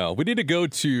 3rd. I don't know. We need to go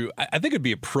to. I think it'd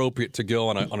be appropriate to go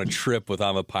on a trip with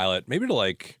I'm a Pilot, maybe to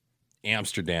like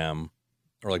Amsterdam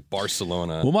or like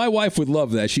Barcelona. Well, my wife would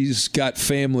love that. She's got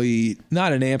family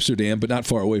not in Amsterdam, but not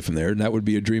far away from there, and that would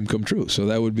be a dream come true. So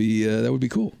that would be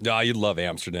cool. Yeah, you'd love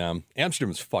Amsterdam.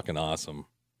 Amsterdam is fucking awesome.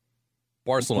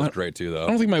 Barcelona's great too, though. I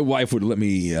don't think my wife would let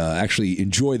me actually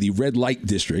enjoy the red light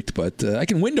district, but I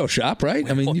can window shop, right?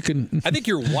 I mean, you can. I think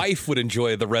your wife would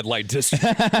enjoy the red light district.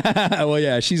 Well,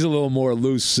 yeah, she's a little more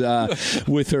loose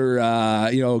with her,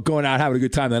 going out having a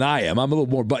good time than I am. I'm a little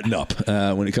more buttoned up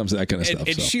when it comes to that kind of stuff.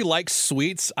 And she likes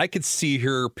sweets. I could see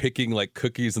her picking like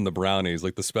cookies and the brownies,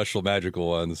 like the special magical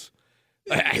ones.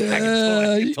 I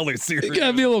can totally see her. You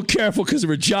gotta be a little careful because of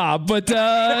her job, but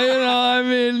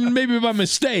maybe by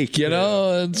mistake.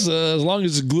 It's as long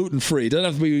as it's gluten free, doesn't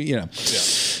have to be. Yeah.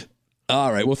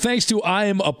 All right. Well, thanks to I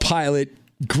Am a Pilot.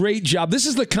 Great job. This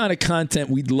is the kind of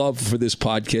content we'd love for this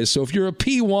podcast. So if you're a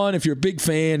P1, if you're a big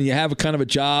fan, and you have a kind of a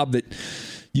job that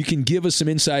you can give us some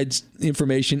inside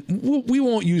information. We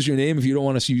won't use your name if you don't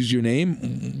want us to use your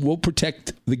name. We'll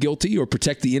protect the guilty or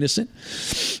protect the innocent.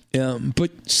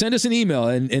 But send us an email,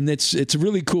 and it's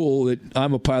really cool that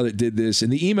I'm a Pilot did this.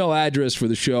 And the email address for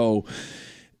the show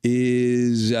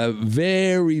is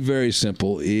very, very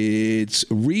simple. It's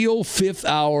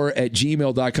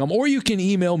realfifthhour@gmail.com, or you can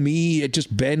email me at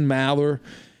just Ben Maller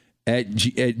at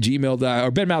gmail.com,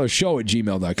 or Ben Maller Show at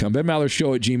gmail.com, Ben Maller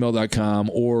Show at gmail.com,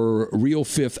 or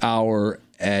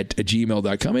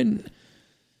realfifthhour@gmail.com. And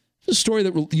a story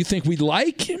that you think we'd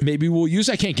like, maybe we'll use.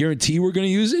 I can't guarantee we're going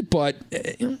to use it, but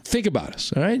think about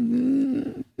us, all right?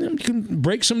 You can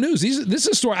break some news. This is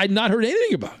a story I'd not heard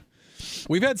anything about.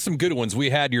 We've had some good ones. We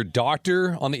had your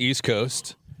doctor on the East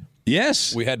Coast.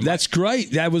 Yes, that's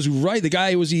great. That was right. The guy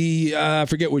I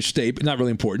forget which state, but not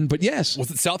really important. But yes, was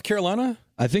it South Carolina?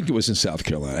 I think it was in South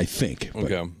Carolina. I think.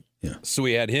 Okay. Yeah. So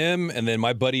we had him, and then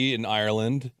my buddy in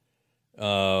Ireland,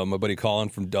 my buddy Colin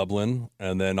from Dublin,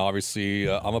 and then obviously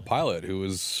I'm a Pilot who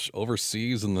was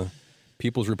overseas in the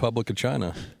People's Republic of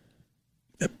China.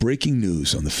 Breaking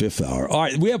news on the Fifth Hour. All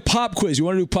right, we have pop quiz. You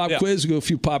want to do pop quiz? We'll go a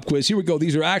few pop quiz. Here we go.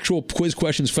 These are actual quiz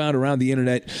questions found around the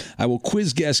internet. I will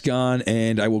quiz Gascon,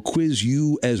 and I will quiz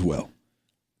you as well.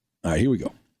 All right, here we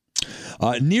go.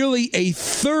 Nearly a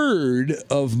third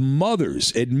of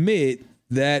mothers admit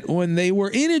that when they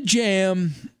were in a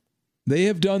jam, they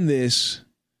have done this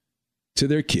to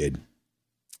their kid.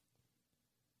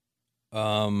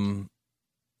 In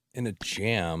a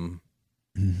jam.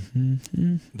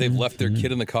 They've left their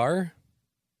kid in the car?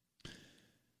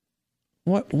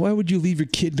 Why would you leave your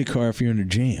kid in the car if you're in a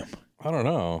jam? I don't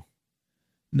know.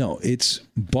 No, it's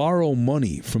borrow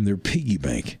money from their piggy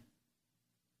bank.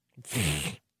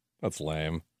 That's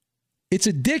lame. It's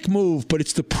a dick move, but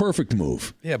it's the perfect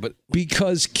move. Yeah, but...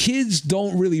 Because kids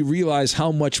don't really realize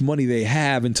how much money they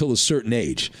have until a certain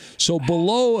age. So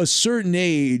below a certain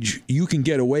age, you can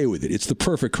get away with it. It's the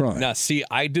perfect crime. Now, see,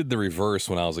 I did the reverse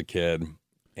when I was a kid.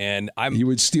 And You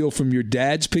would steal from your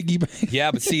dad's piggy bank?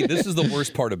 Yeah, but see, this is the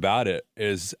worst part about it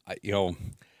is,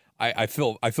 I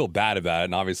feel bad about it,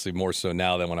 and obviously more so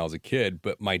now than when I was a kid.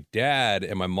 But my dad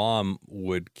and my mom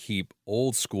would keep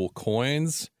old school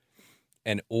coins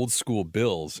and old school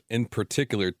bills, in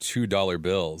particular $2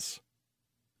 bills.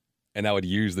 And I would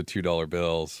use the $2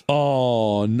 bills.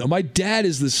 Oh, no. My dad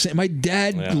is the same. My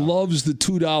dad loves the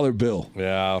 $2 bill.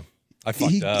 Yeah. I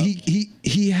fucked up.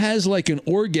 He has like an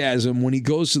orgasm when he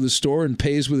goes to the store and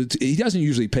pays with it. He doesn't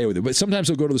usually pay with it, but sometimes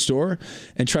he'll go to the store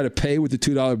and try to pay with the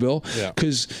 $2 bill.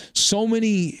 Because so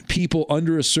many people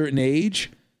under a certain age,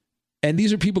 and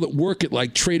these are people that work at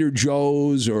like Trader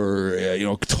Joe's or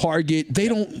Target. They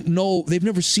don't know. They've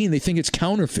never seen. They think it's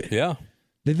counterfeit. Yeah.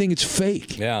 They think it's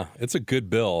fake. Yeah. It's a good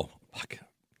bill. Fuck.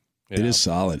 Yeah. It is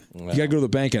solid. Yeah. You got to go to the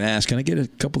bank and ask, can I get a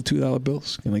couple of $2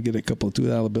 bills? Can I get a couple of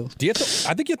 $2 bills?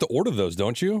 I think you have to order those,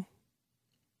 don't you?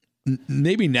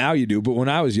 Maybe now you do, but when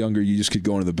I was younger, you just could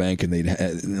go into the bank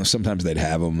and sometimes they'd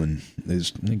have them and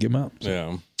they'd give them out. So.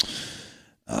 Yeah.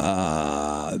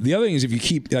 The other thing is if you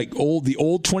keep like the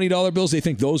old $20 bills, they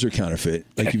think those are counterfeit.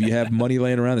 Like if you have money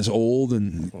laying around that's old,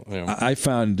 and I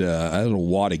found I had a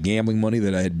wad of gambling money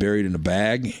that I had buried in a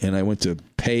bag, and I went to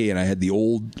pay, and I had the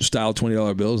old style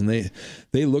 $20 bills, and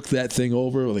they looked that thing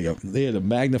over. They had a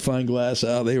magnifying glass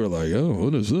out. They were like, "Oh,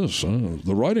 what is this?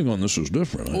 The writing on this is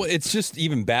different." Well, it's just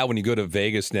even bad when you go to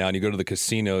Vegas now and you go to the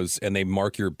casinos and they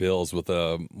mark your bills with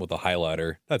a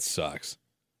highlighter. That sucks.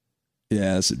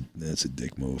 Yeah, that's a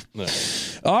dick move. No.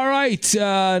 All right,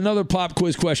 another pop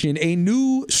quiz question. A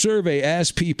new survey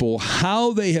asked people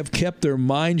how they have kept their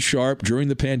mind sharp during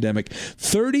the pandemic.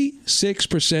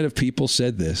 36% of people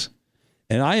said this.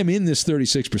 And I am in this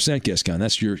 36%, Gascon.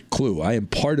 That's your clue. I am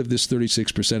part of this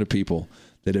 36% of people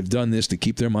that have done this to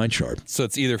keep their mind sharp. So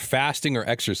it's either fasting or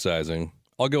exercising.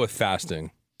 I'll go with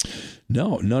fasting.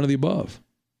 No, none of the above.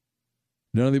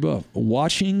 None of the above.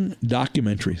 Watching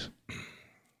documentaries.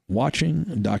 I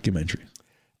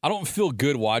don't feel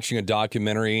good watching a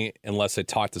documentary unless I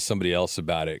talk to somebody else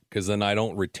about it, because then I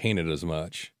don't retain it as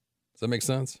much. Does that make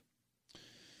sense?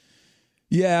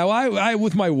 Yeah, well, I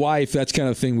with my wife, that's kind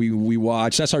of thing we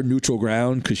watch. That's our neutral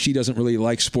ground because she doesn't really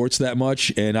like sports that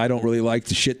much, and I don't really like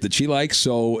the shit that she likes.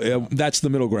 So that's the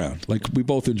middle ground. Like we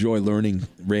both enjoy learning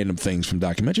random things from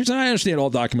documentaries, and I understand all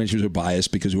documentaries are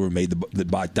biased because whoever made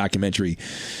the documentary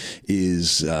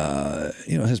is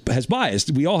has bias.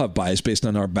 We all have bias based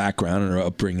on our background and our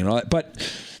upbringing and all that. But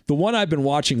the one I've been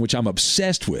watching, which I'm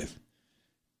obsessed with,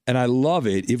 and I love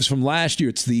it. It was from last year.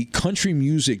 It's the country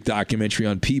music documentary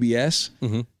on PBS.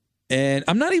 Mm-hmm. And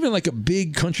I'm not even like a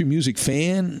big country music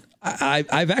fan.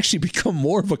 I've actually become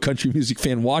more of a country music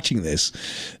fan watching this.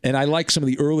 And I like some of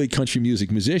the early country music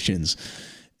musicians,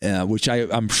 which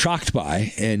I'm shocked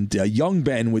by. And young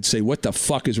Ben would say, what the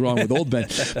fuck is wrong with old Ben?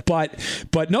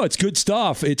 But no, it's good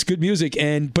stuff. It's good music.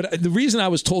 But the reason I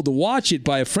was told to watch it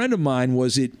by a friend of mine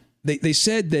was they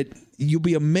said that you'll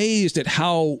be amazed at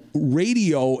how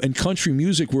radio and country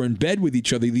music were in bed with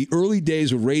each other, the early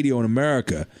days of radio in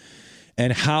America,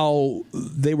 and how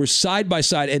they were side by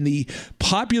side. And the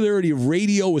popularity of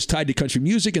radio was tied to country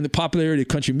music, and the popularity of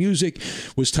country music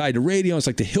was tied to radio. It's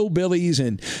like the Hillbillies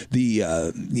and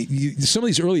some of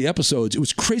these early episodes. It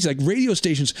was crazy. Like radio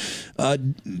stations,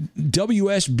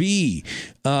 WSB,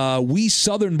 We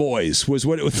Southern Boys was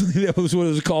what it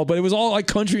was called, but it was all like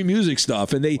country music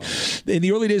stuff. And in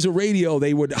the early days of radio,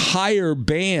 they would hire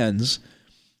bands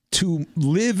to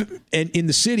live in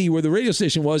the city where the radio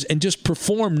station was and just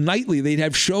perform nightly. They'd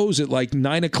have shows at like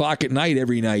 9 o'clock at night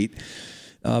every night.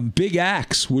 Big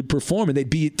acts would perform, and they'd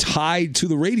be tied to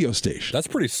the radio station. That's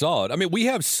pretty solid. I mean, we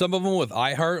have some of them with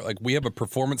iHeart. Like, we have a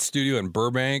performance studio in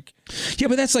Burbank. Yeah,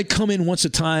 but that's like come in once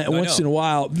in a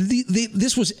while.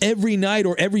 This was every night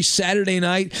or every Saturday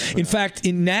night. In fact,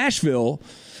 in Nashville,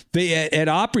 they at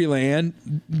Opryland,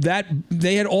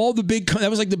 they had all the big. That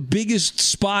was like the biggest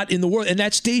spot in the world, and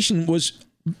that station was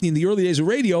in the early days of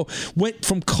radio. Went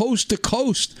from coast to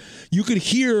coast. You could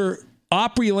hear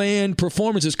Opryland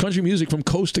performances, country music from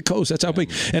coast to coast. That's how big.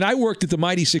 And I worked at the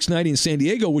Mighty 690 in San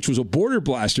Diego, which was a border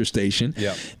blaster station.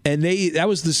 Yeah. And that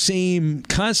was the same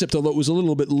concept, although it was a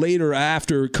little bit later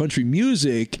after country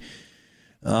music.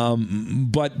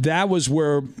 But that was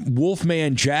where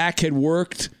Wolfman Jack had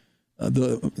worked.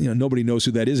 Nobody knows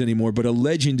who that is anymore, but a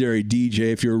legendary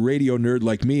DJ. If you're a radio nerd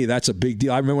like me, that's a big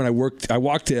deal. I remember when I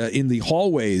walked in the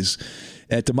hallways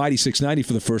at the Mighty 690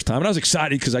 for the first time, and I was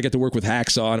excited because I got to work with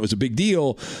Hacksaw, and it was a big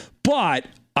deal. But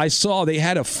I saw they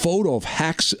had a photo of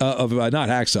not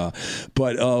Hacksaw,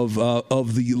 but of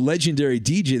the legendary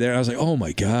DJ there. And I was like, oh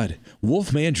my God,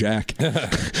 Wolfman Jack.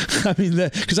 I mean,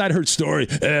 because I'd heard story.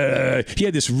 He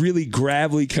had this really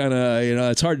gravelly kind of,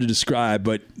 it's hard to describe,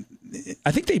 but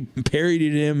I think they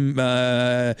parodied him.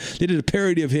 They did a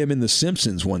parody of him in The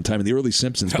Simpsons one time, in the early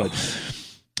Simpsons. But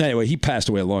anyway, he passed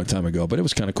away a long time ago, but it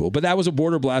was kind of cool. But that was a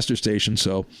Border Blaster station,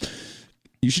 so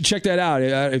you should check that out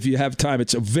if you have time.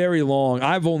 It's a very long.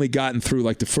 I've only gotten through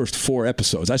like the first 4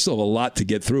 episodes. I still have a lot to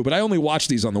get through, but I only watch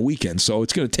these on the weekend, so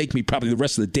it's going to take me probably the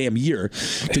rest of the damn year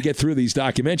to get through these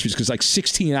documentaries, because like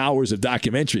 16 hours of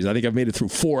documentaries. I think I've made it through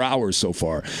 4 hours so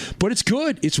far. But it's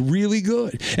good. It's really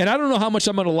good. And I don't know how much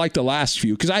I'm going to like the last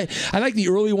few, because I like the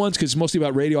early ones because it's mostly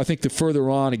about radio. I think the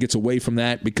further on it gets away from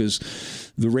that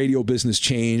because the radio business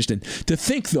changed. And to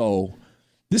think, though,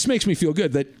 this makes me feel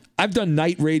good that I've done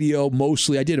night radio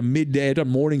mostly. I did a midday, I've done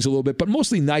mornings a little bit, but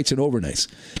mostly nights and overnights.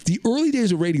 The early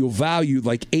days of radio valued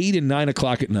like 8 and 9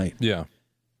 o'clock at night. Yeah.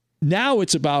 Now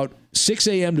it's about 6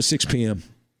 a.m. to 6 p.m.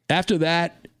 After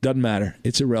that, doesn't matter.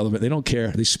 It's irrelevant. They don't care.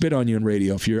 They spit on you in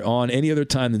radio if you're on any other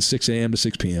time than 6 a.m. to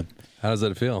 6 p.m. How does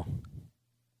that feel?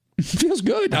 It feels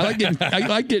good. I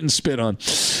like getting spit on.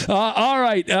 All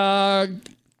right.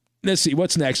 Let's see,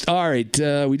 what's next? All right,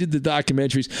 we did the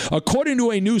documentaries. According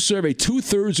to a new survey,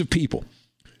 2/3 of people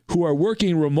who are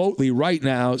working remotely right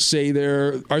now say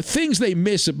there are things they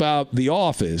miss about the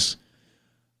office.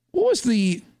 What was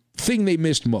the thing they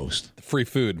missed most? Free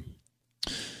food.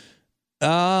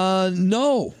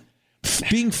 No.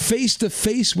 Being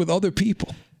face-to-face with other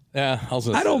people. Yeah,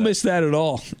 I don't miss that at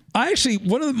all. I actually,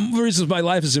 one of the reasons my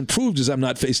life has improved is I'm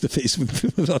not face-to-face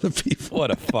with other people. What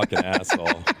a fucking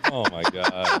asshole. Oh, my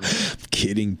God. I'm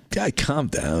kidding. God, calm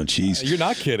down, jeez. You're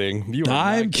not kidding.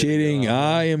 I'm kidding.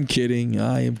 I am kidding.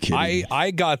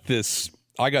 I got this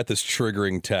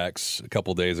triggering text a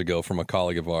couple days ago from a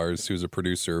colleague of ours who's a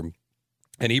producer,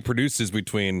 and he produces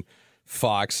between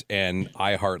Fox and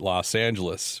iHeart Los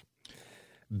Angeles.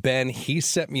 Ben, he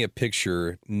sent me a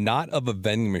picture, not of a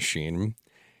vending machine.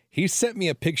 He sent me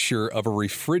a picture of a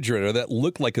refrigerator that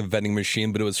looked like a vending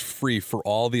machine, but it was free for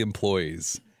all the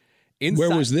employees.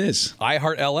 Where was this?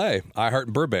 iHeart LA, iHeart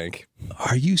Burbank.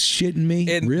 Are you shitting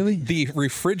me? And really? The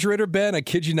refrigerator, Ben, I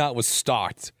kid you not, was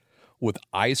stocked with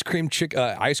ice cream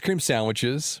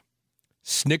sandwiches,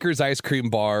 Snickers ice cream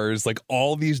bars, like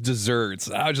all these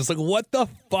desserts. I was just like, what the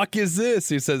fuck is this?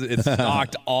 He says it's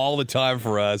stocked all the time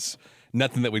for us.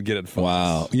 Nothing that we'd get at Fox.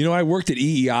 Wow. I worked at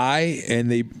EEI,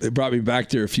 and they brought me back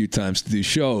there a few times to do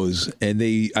shows, and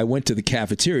I went to the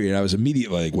cafeteria, and I was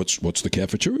immediately like, what's the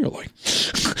cafeteria like?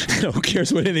 Who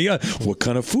cares what anything else? What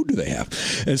kind of food do they have?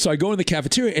 And so I go in the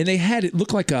cafeteria, and they had it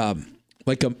look like a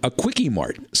Quickie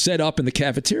Mart set up in the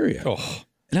cafeteria. Oh.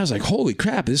 And I was like, holy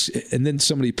crap. And then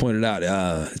somebody pointed out,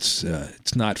 it's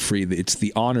not free. It's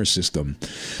the honor system.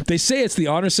 They say it's the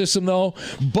honor system, though.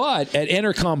 But at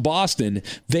Entercom Boston,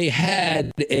 they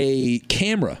had a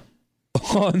camera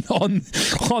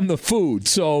on the food.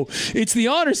 So it's the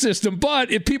honor system. But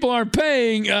if people aren't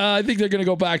paying, I think they're going to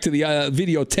go back to the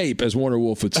videotape, as Warner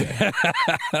Wolf would say.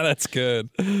 That's good.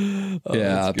 Yeah,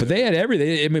 that's good. But they had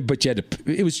everything. I mean, but you had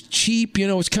to, it was cheap.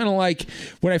 It's kind of like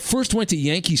when I first went to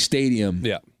Yankee Stadium,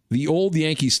 the old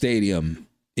Yankee Stadium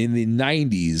in the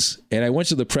 90s, and I went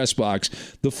to the press box.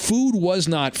 The food was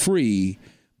not free,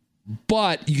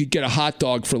 but you could get a hot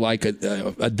dog for like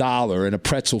 $1 and a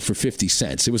pretzel for 50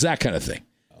 cents. It was that kind of thing.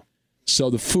 So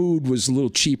the food was a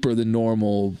little cheaper than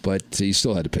normal, but you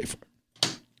still had to pay for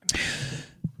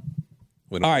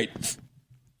it. All right.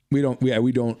 We don't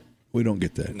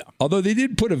get that. No. Although they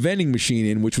did put a vending machine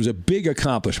in, which was a big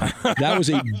accomplishment. That was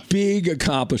a big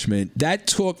accomplishment. That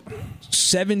took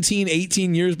 17,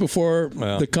 18 years before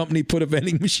the company put a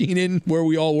vending machine in where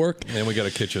we all work. And we got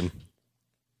a kitchen.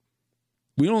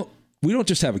 We don't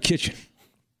just have a kitchen.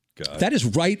 God. That is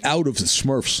right out of the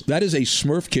Smurfs. That is a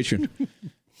Smurf kitchen.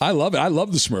 I love it. I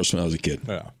loved the Smurfs when I was a kid.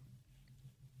 Yeah.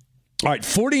 All right,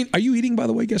 40. Are you eating, by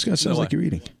the way? Guess it sounds like you're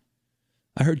eating.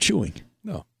 I heard chewing.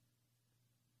 No.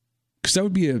 Because that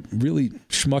would be a really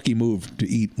schmucky move to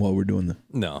eat while we're doing the...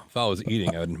 No, if I was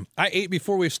eating, I ate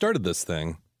before we started this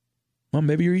thing. Well,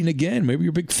 maybe you're eating again. Maybe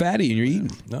you're a big fatty and you're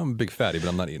eating. No, I'm a big fatty, but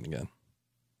I'm not eating again.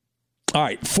 All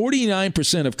right,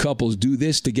 49% of couples do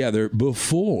this together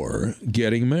before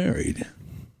getting married.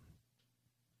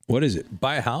 What is it?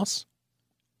 Buy a house?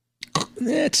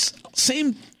 it's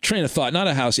same train of thought, not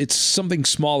a house. It's something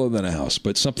smaller than a house,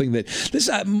 but something that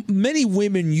many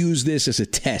women use this as a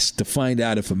test to find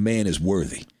out if a man is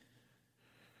worthy.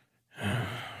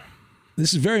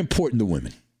 This is very important to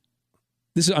women.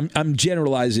 I'm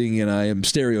generalizing and I am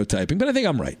stereotyping, but I think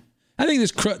I'm right. I think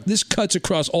this cuts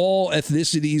across all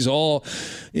ethnicities, all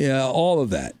of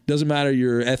that. Doesn't matter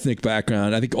your ethnic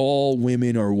background. I think all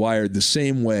women are wired the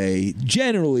same way.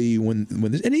 Generally, when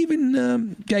this, and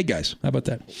even gay guys. How about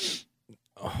that?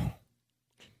 Oh.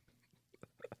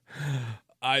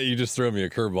 You just threw me a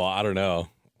curveball. I don't know.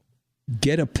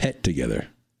 Get a pet together.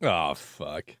 Oh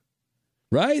fuck.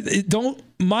 Right?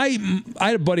 I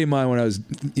had a buddy of mine when I was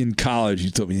in college.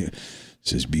 He told me,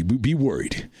 says, be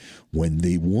worried. When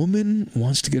the woman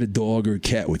wants to get a dog or a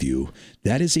cat with you,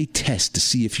 that is a test to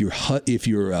see if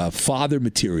you're father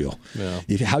material. Yeah.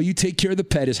 How you take care of the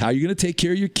pet is how you're going to take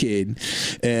care of your kid.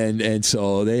 And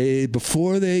so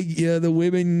before the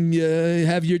women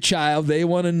have your child, they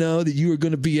want to know that you are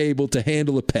going to be able to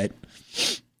handle a pet.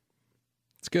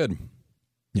 It's good.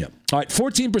 Yeah. All right.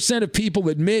 14% of people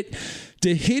admit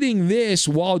to hitting this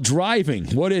while driving.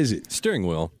 What is it? Steering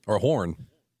wheel or horn.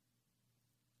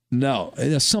 No,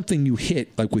 it's something you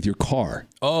hit like with your car.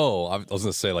 Oh, I was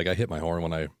going to say, like, I hit my horn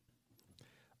when I...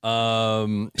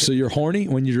 So you're horny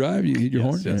when you drive? You hit your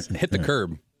horn? Yes. Hit the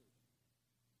curb.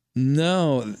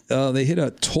 No, they hit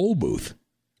a toll booth.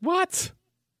 What?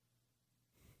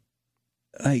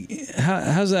 Like,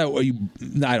 how's that?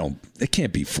 It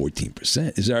can't be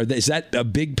 14%. Is that a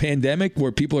big pandemic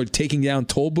where people are taking down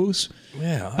toll booths?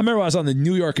 Yeah. I remember I was on the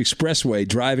New York Expressway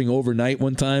driving overnight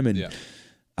one time, and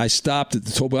I stopped at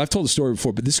the toll booth. I've told the story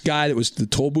before, but this guy that was the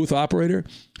toll booth operator,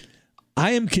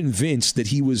 I am convinced that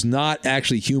he was not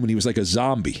actually human. He was like a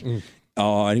zombie.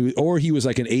 He was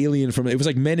like an alien it was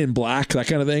like Men in Black, that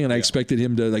kind of thing, and I expected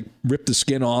him to like rip the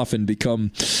skin off and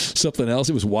become something else.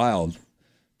 It was wild.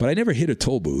 But I never hit a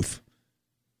toll booth.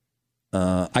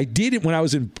 I did it when I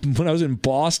was in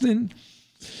Boston.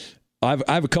 I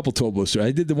have a couple toll booths.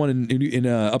 I did the one in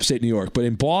upstate New York, but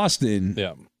in Boston,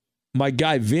 my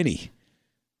guy Vinny,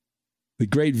 the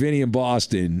great Vinny in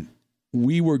Boston,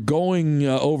 we were going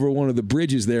over one of the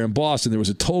bridges there in Boston. There was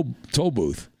a toll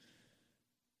booth.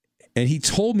 And he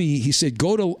told me, he said,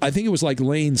 go to, I think it was like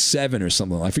lane 7 or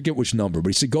something. I forget which number, but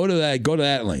he said, go to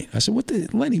that lane. I said,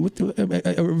 Lenny,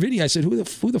 Vinny, I said, who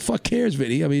the fuck cares,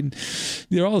 Vinny? I mean,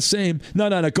 they're all the same.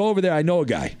 No, go over there. I know a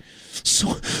guy.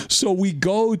 So we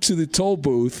go to the toll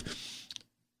booth,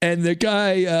 and the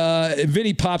guy,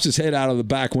 Vinny pops his head out of the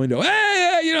back window.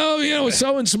 Hey,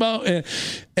 so-and-so.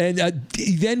 And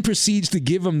he then proceeds to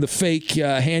give him the fake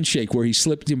handshake where he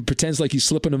pretends like he's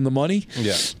slipping him the money.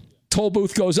 Yeah. Toll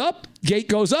booth goes up, gate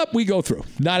goes up, we go through,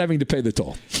 not having to pay the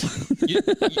toll.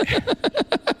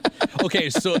 Okay,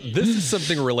 so this is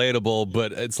something relatable,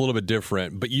 but it's a little bit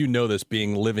different. But you know this,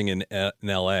 living in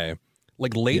L.A.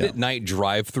 Like late at night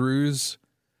drive-thrus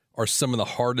are some of the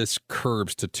hardest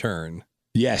curbs to turn.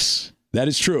 Yes, that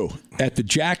is true. At the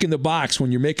Jack in the Box,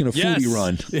 when you're making a foodie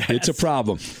run, it's a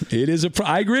problem. It is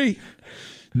I agree.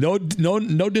 No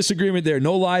disagreement there.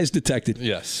 No lies detected.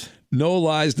 Yes. No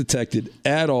lies detected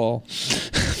at all.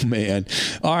 Man.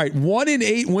 All right. 1 in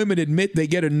 8 women admit they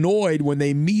get annoyed when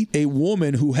they meet a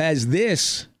woman who has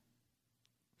this.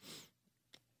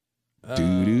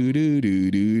 Botox.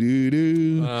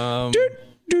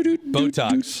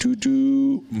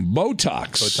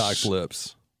 Botox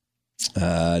lips.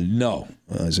 No,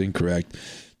 that's incorrect.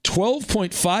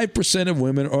 12.5% of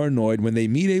women are annoyed when they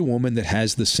meet a woman that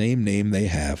has the same name they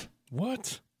have.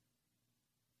 What?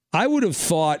 I would have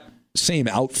thought same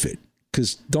outfit,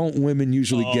 because don't women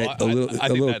usually get a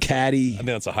little catty? I think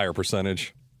that's a higher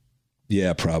percentage.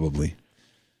 Yeah, probably.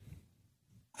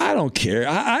 I don't care.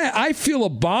 I feel a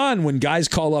bond when guys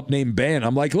call up named Ben.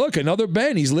 I'm like, look, another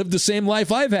Ben. He's lived the same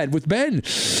life I've had with Ben.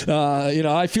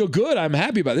 I feel good. I'm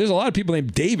happy about it. There's a lot of people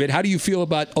named David. How do you feel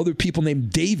about other people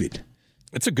named David?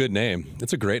 It's a good name.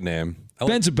 It's a great name.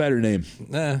 Ben's a better name.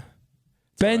 Ben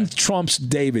right. trumps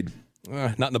David.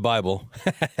 Not in the Bible.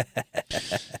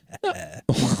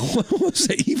 What was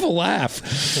that evil laugh?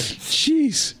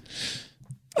 Jeez.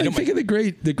 I think of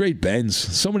the great Bens.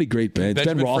 So many great Bens.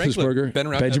 Ben Roethlisberger.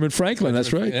 Benjamin Franklin.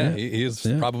 That's right. Yeah, he is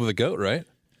probably the GOAT, right?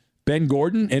 Ben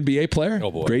Gordon, NBA player.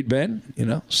 Oh, boy. Great Ben.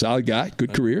 Solid guy.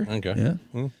 Good career. Okay.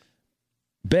 Yeah.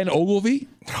 Ben Ogilvy,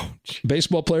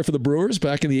 baseball player for the Brewers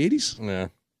back in the 80s. Yeah.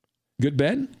 Good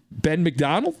Ben. Ben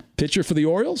McDonald, pitcher for the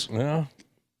Orioles. Yeah.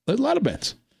 There's a lot of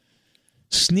Bens.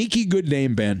 Sneaky good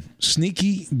name, Ben.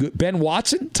 Sneaky good. Ben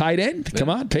Watson, tight end. Come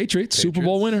on, Patriots. Super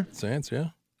Bowl winner. Saints, yeah.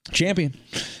 Champion.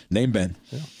 Name Ben.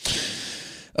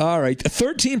 All right.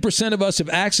 13% of us have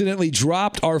accidentally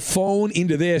dropped our phone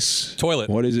into this. Toilet.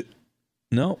 What is it?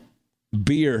 No.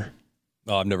 Beer.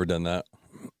 Oh, I've never done that.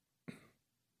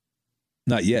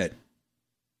 Not yet.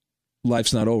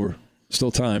 Life's not over.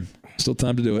 Still time. Still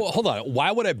time to do it. Well, hold on.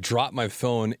 Why would I drop my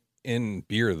phone in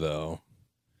beer, though?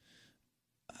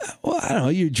 Well, I don't know.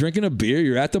 You're drinking a beer.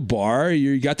 You're at the bar.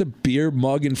 You got the beer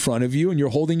mug in front of you, and you're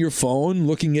holding your phone,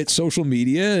 looking at social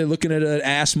media, looking at an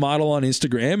ass model on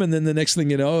Instagram, and then the next thing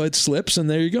you know, it slips, and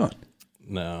there you go.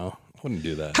 No, I wouldn't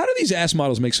do that. How do these ass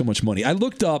models make so much money? I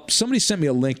looked up. Somebody sent me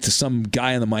a link to some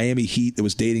guy in the Miami Heat that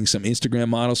was dating some Instagram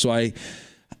model. So I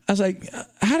was like,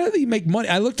 how do they make money?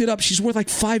 I looked it up. She's worth like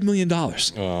 $5 million.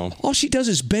 Oh. All she does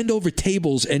is bend over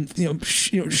tables and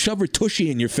shove her tushy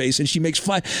in your face, and she makes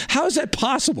 $5. How is that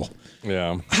possible?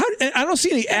 Yeah. I don't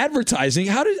see any advertising.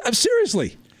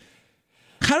 Seriously,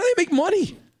 how do they make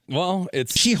money? Well,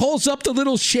 she holds up the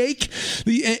little shake.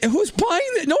 Who's buying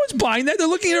that? No one's buying that. They're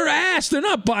looking at her ass. They're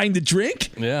not buying the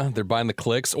drink. Yeah, they're buying the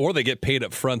clicks, or they get paid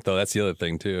up front, though. That's the other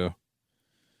thing, too.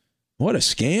 What a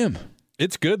scam.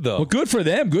 It's good, though. Well, good for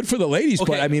them. Good for the ladies.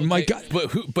 Okay, but I mean, my God.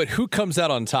 But who comes out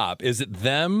on top? Is it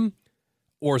them,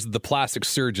 or is it the plastic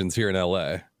surgeons here in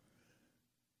L.A.?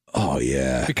 Oh,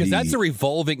 yeah. Because that's a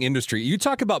revolving industry. You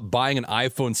talk about buying an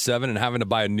iPhone 7 and having to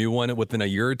buy a new one within a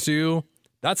year or two.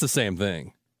 That's the same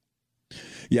thing.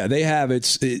 Yeah, they have.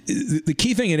 The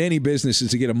key thing in any business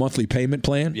is to get a monthly payment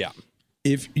plan. Yeah.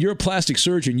 If you're a plastic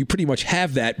surgeon, you pretty much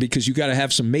have that because you got to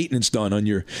have some maintenance done on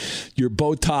your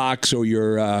Botox or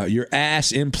your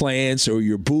ass implants or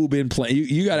your boob implant.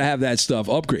 You got to have that stuff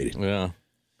upgraded. Yeah.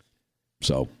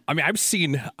 So I mean, I've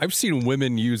seen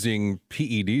women using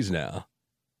PEDs now.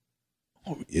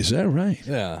 Oh, is that right?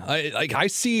 Yeah. I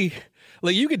see.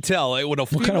 Like, you could tell when a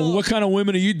female, what kind of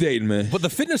women are you dating, man? But the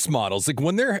fitness models, like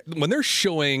when they're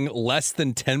showing less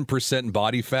than 10%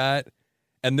 body fat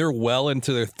and they're well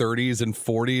into their 30s and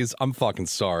 40s, I'm fucking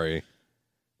sorry.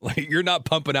 Like, you're not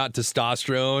pumping out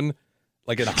testosterone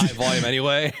like in a high volume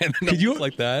anyway, and then look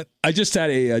like that. I just had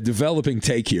a developing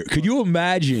take here. Could you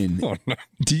imagine? Oh, no.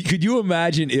 Could you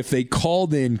imagine if they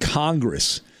called in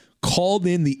Congress? Called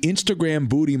in the Instagram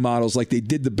booty models like they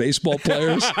did the baseball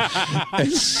players.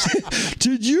 And said,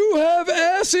 did you have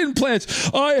ass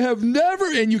implants? I have never,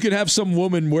 and you can have some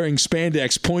woman wearing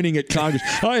spandex pointing at Congress.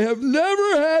 I have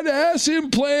never had ass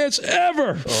implants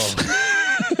ever. Oh.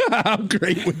 How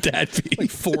great would that be?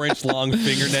 Like 4-inch long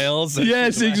fingernails.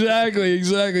 Yes, exactly.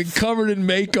 Covered in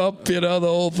makeup, the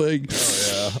whole thing.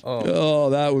 Oh, yeah. Oh,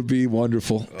 that would be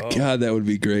wonderful. Oh. God, that would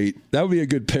be great. That would be a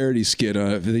good parody skit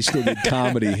if they still did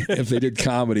comedy. If they did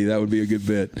comedy, that would be a good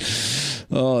bit.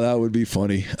 Oh, that would be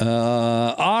funny.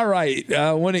 All right.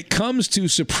 When it comes to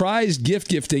surprise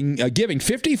giving,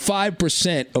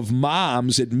 55% of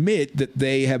moms admit that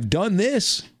they have done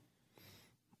this.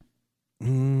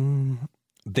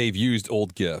 They've used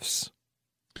old gifts.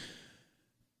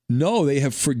 No, they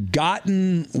have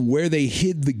forgotten where they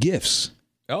hid the gifts.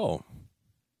 Oh.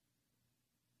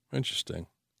 Interesting.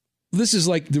 This is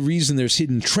like the reason there's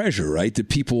hidden treasure, right? That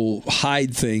people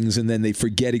hide things and then they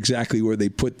forget exactly where they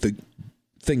put the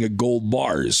thing of gold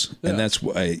bars. Yeah. And that's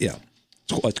why,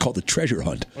 it's called the treasure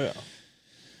hunt. Yeah.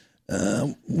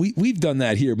 We've done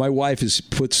that here. My wife has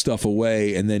put stuff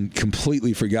away and then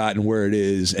completely forgotten where it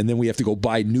is, and then we have to go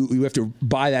buy we have to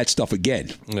buy that stuff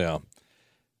again. Yeah.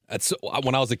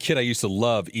 When I was a kid, I used to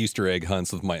love Easter egg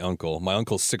hunts with my uncle. My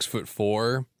uncle's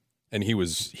 6'4", and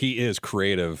he is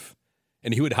creative,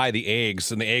 and he would hide the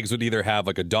eggs, and the eggs would either have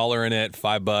like $1 in it,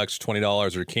 $5,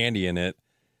 $20, or candy in it,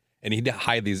 and he'd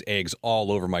hide these eggs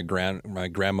all over my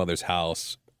grandmother's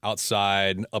house,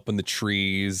 outside, up in the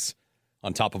trees,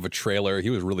 on top of a trailer.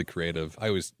 He was really creative. I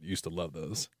always used to love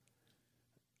those.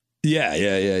 Yeah.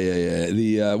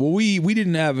 We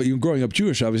didn't have, growing up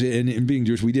Jewish, obviously, and being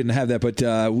Jewish, we didn't have that,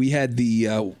 but we had the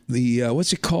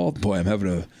what's it called? Boy, I'm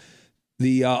having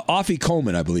the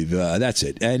afikomen, I believe. That's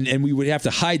it. And we would have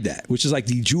to hide that, which is like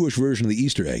the Jewish version of the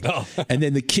Easter egg. Oh. And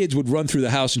then the kids would run through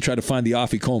the house and try to find the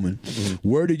afikomen. Mm-hmm.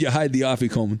 Where did you hide the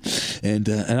afikomen? And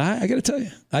I got to tell you,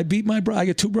 I beat my brother. I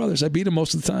got two brothers. I beat them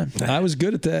most of the time. I was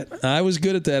good at that. I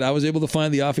was able to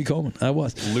find the afikomen. I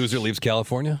was. Loser leaves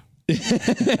California? No,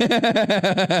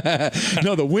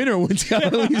 the winner went to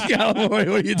California.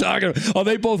 What are you talking about? Oh,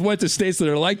 they both went to states that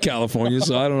are like California,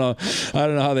 so I don't know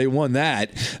how they won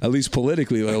that. At least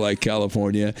politically, they're like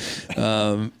California.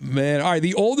 Man, all right.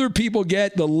 The older people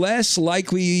get, the less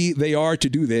likely they are to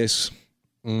do this.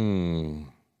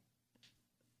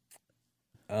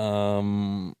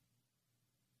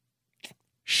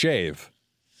 Shave.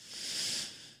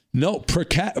 No,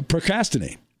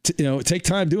 procrastinate. Take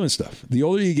time doing stuff. The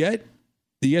older you get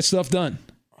stuff done.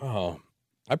 Oh,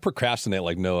 I procrastinate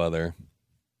like no other.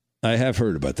 I have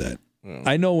heard about that.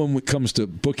 I know when it comes to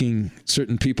booking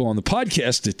certain people on the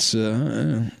podcast, it's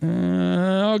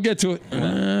I'll get to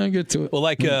it. Well,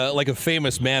 like a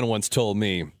famous man once told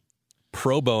me,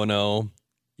 pro bono,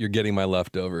 you're getting my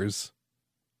leftovers.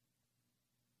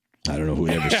 I don't know who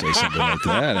would ever say something like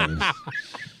that. I mean,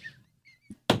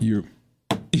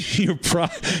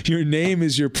 your name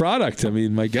is your product. I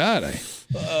mean, my God.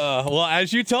 Well,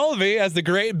 as you told me, as the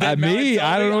great Ben me,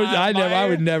 I don't know. I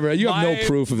would never. You have no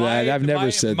proof of that. I've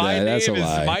never said that. That's a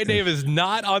lie. My name is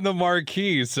not on the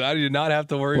marquee, so I do not have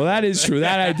to worry. Well, that is true.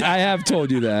 That I have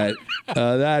told you that.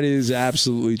 That is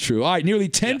absolutely true. All right, nearly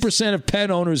 10% of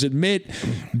pet owners admit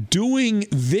doing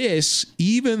this,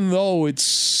 even though it's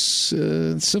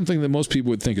something that most people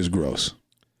would think is gross.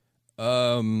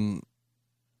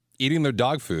 Eating their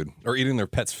dog food or eating their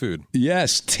pet's food.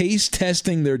 Yes, taste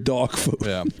testing their dog food.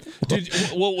 Yeah.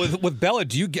 Well, with Bella,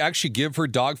 do you actually give her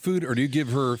dog food or do you give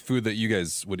her food that you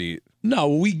guys would eat?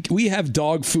 No, we have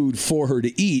dog food for her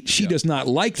to eat. She does not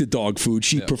like the dog food.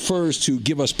 She prefers to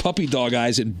give us puppy dog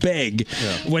eyes and beg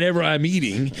whenever I'm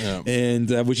eating, and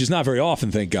which is not very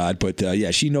often, thank God. But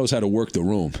she knows how to work the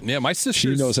room. Yeah, my sister.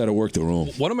 She knows how to work the room.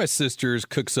 One of my sisters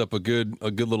cooks up a good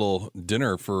little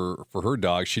dinner for her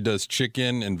dog. She does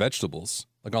chicken and vegetables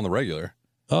like on the regular.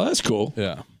 Oh, that's cool.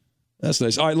 Yeah. That's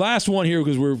nice. All right, last one here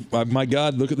because we're, my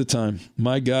God, look at the time.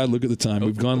 My God, look at the time.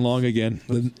 We've gone long again.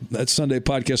 That Sunday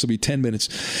podcast will be 10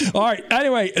 minutes. All right,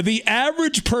 anyway, the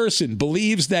average person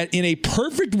believes that in a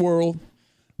perfect world,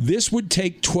 this would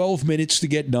take 12 minutes to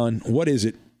get done. What is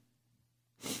it?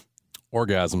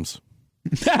 Orgasms.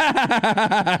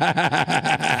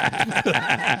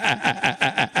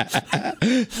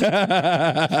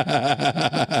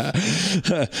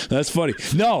 That's funny.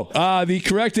 No, the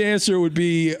correct answer would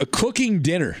be cooking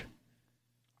dinner.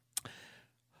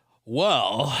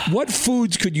 Well, what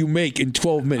foods could you make in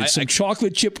 12 minutes? Some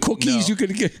chocolate chip cookies you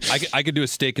could get? I could do a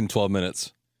steak in 12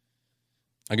 minutes.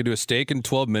 I could do a steak in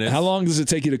 12 minutes. How long does it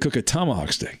take you to cook a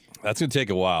tomahawk steak? That's going to take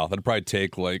a while. That'd probably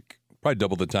take probably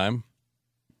double the time.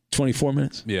 24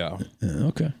 minutes? Yeah.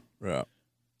 Okay. Yeah.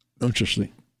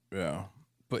 Interesting. Yeah.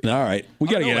 But, all right. We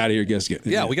got to get out of here.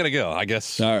 Yeah, we got to go, I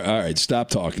guess. All right. Stop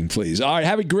talking, please. All right.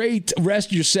 Have a great rest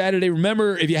of your Saturday.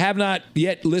 Remember, if you have not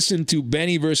yet listened to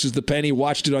Benny versus the Penny,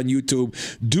 watched it on YouTube,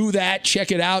 do that.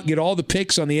 Check it out. Get all the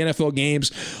picks on the NFL games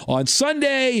on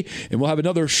Sunday. And we'll have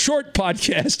another short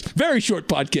podcast, very short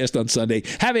podcast on Sunday.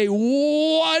 Have a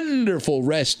wonderful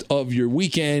rest of your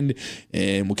weekend.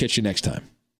 And we'll catch you next time.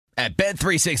 At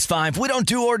Bet365, we don't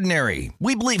do ordinary.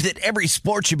 We believe that every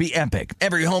sport should be epic.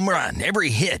 Every home run, every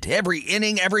hit, every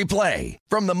inning, every play.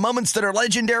 From the moments that are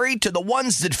legendary to the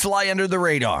ones that fly under the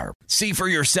radar. See for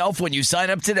yourself when you sign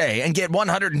up today and get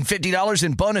 $150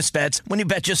 in bonus bets when you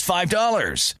bet just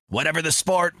 $5. Whatever the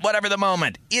sport, whatever the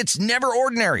moment, it's never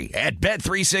ordinary at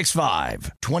Bet365.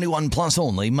 21 plus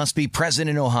only. Must be present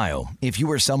in Ohio. If you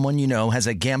or someone you know has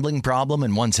a gambling problem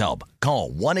and wants help,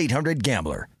 call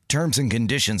 1-800-GAMBLER. Terms and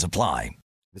conditions apply.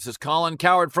 This is Colin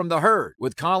Cowherd from The Herd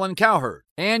with Colin Cowherd.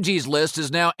 Angie's List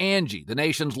is now Angie, the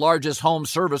nation's largest home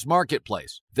service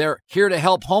marketplace. They're here to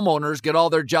help homeowners get all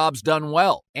their jobs done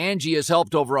well. Angie has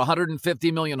helped over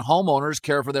 150 million homeowners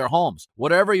care for their homes.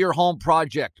 Whatever your home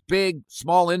project, big,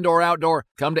 small, indoor, outdoor,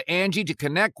 come to Angie to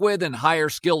connect with and hire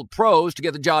skilled pros to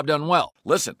get the job done well.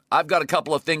 Listen, I've got a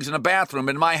couple of things in a bathroom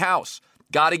in my house.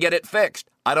 Got to get it fixed.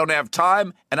 I don't have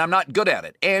time, and I'm not good at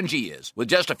it. Angie is. With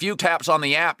just a few taps on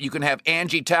the app, you can have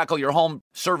Angie tackle your home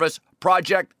service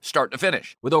project start to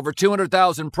finish. With over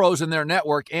 200,000 pros in their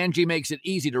network, Angie makes it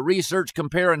easy to research,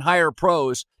 compare, and hire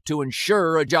pros to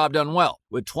ensure a job done well.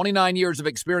 With 29 years of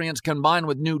experience combined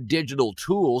with new digital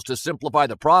tools to simplify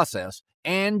the process,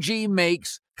 Angie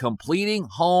makes completing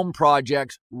home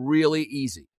projects really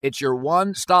easy. It's your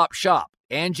one-stop shop.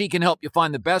 Angie can help you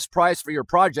find the best price for your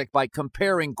project by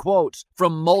comparing quotes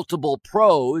from multiple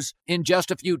pros in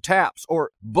just a few taps,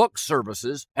 or book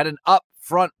services at an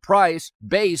upfront price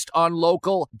based on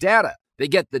local data. They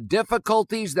get the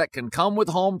difficulties that can come with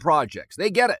home projects.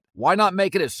 They get it. Why not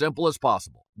make it as simple as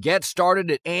possible? Get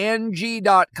started at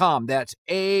Angie.com. That's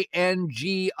ANGI.com,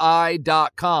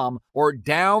 or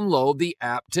download the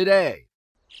app today.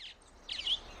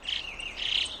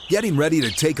 Getting ready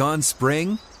to take on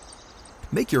spring?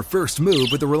 Make your first move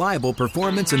with the reliable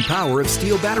performance and power of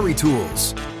Steel battery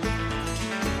tools.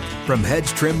 From hedge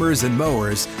trimmers and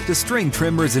mowers to string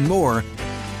trimmers and more,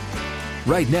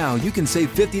 right now you can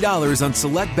save $50 on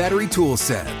select battery tool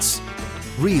sets.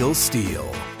 Real Steel.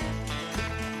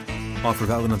 Offer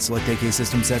valid on select AK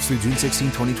system sets through June 16,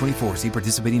 2024. See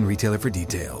participating retailer for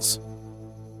details.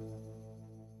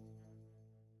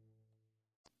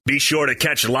 Be sure to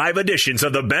catch live editions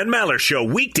of the Ben Maller Show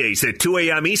weekdays at 2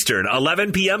 a.m. Eastern,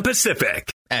 11 p.m.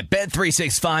 Pacific. At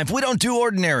Bet365, we don't do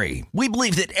ordinary. We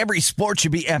believe that every sport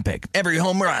should be epic. Every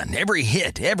home run, every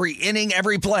hit, every inning,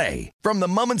 every play. From the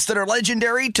moments that are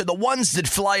legendary to the ones that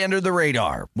fly under the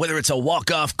radar. Whether it's a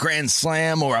walk-off grand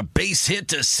slam or a base hit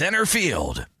to center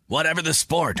field. Whatever the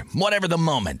sport, whatever the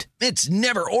moment. It's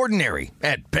never ordinary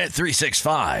at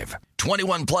Bet365.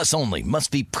 21 plus only. Must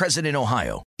be present in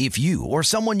Ohio. If you or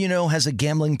someone you know has a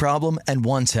gambling problem and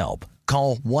wants help,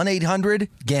 call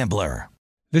 1-800-GAMBLER.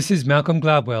 This is Malcolm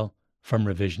Gladwell from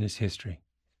Revisionist History.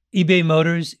 eBay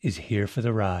Motors is here for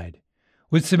the ride.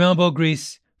 With some elbow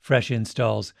grease, fresh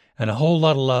installs, and a whole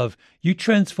lot of love, you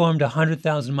transformed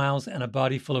 100,000 miles and a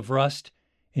body full of rust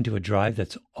into a drive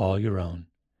that's all your own.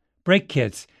 Brake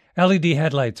kits, LED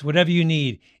headlights, whatever you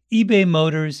need, eBay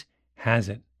Motors has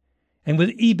it. And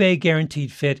with eBay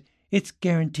Guaranteed Fit, it's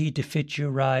guaranteed to fit your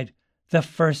ride the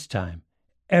first time,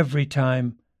 every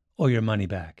time, or your money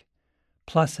back.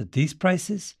 Plus, at these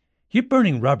prices, you're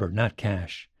burning rubber, not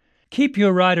cash. Keep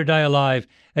your ride or die alive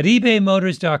at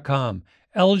ebaymotors.com.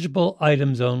 Eligible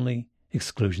items only.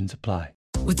 Exclusions apply.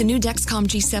 With the new Dexcom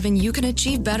G7, you can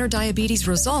achieve better diabetes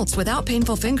results without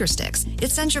painful finger sticks. It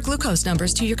sends your glucose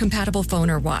numbers to your compatible phone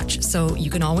or watch, so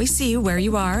you can always see where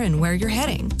you are and where you're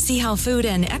heading. See how food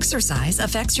and exercise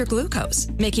affects your glucose,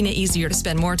 making it easier to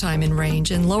spend more time in range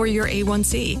and lower your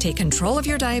A1C. Take control of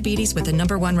your diabetes with the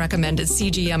 #1 recommended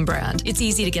CGM brand. It's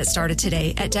easy to get started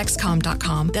today at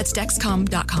Dexcom.com. That's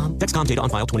Dexcom.com. Dexcom data on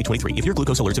file 2023. If your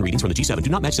glucose alerts and readings from the G7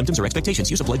 do not match symptoms or expectations,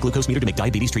 use a blood glucose meter to make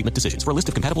diabetes treatment decisions. For a list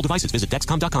of compatible devices, visit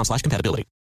Dexcom.com/compatibility.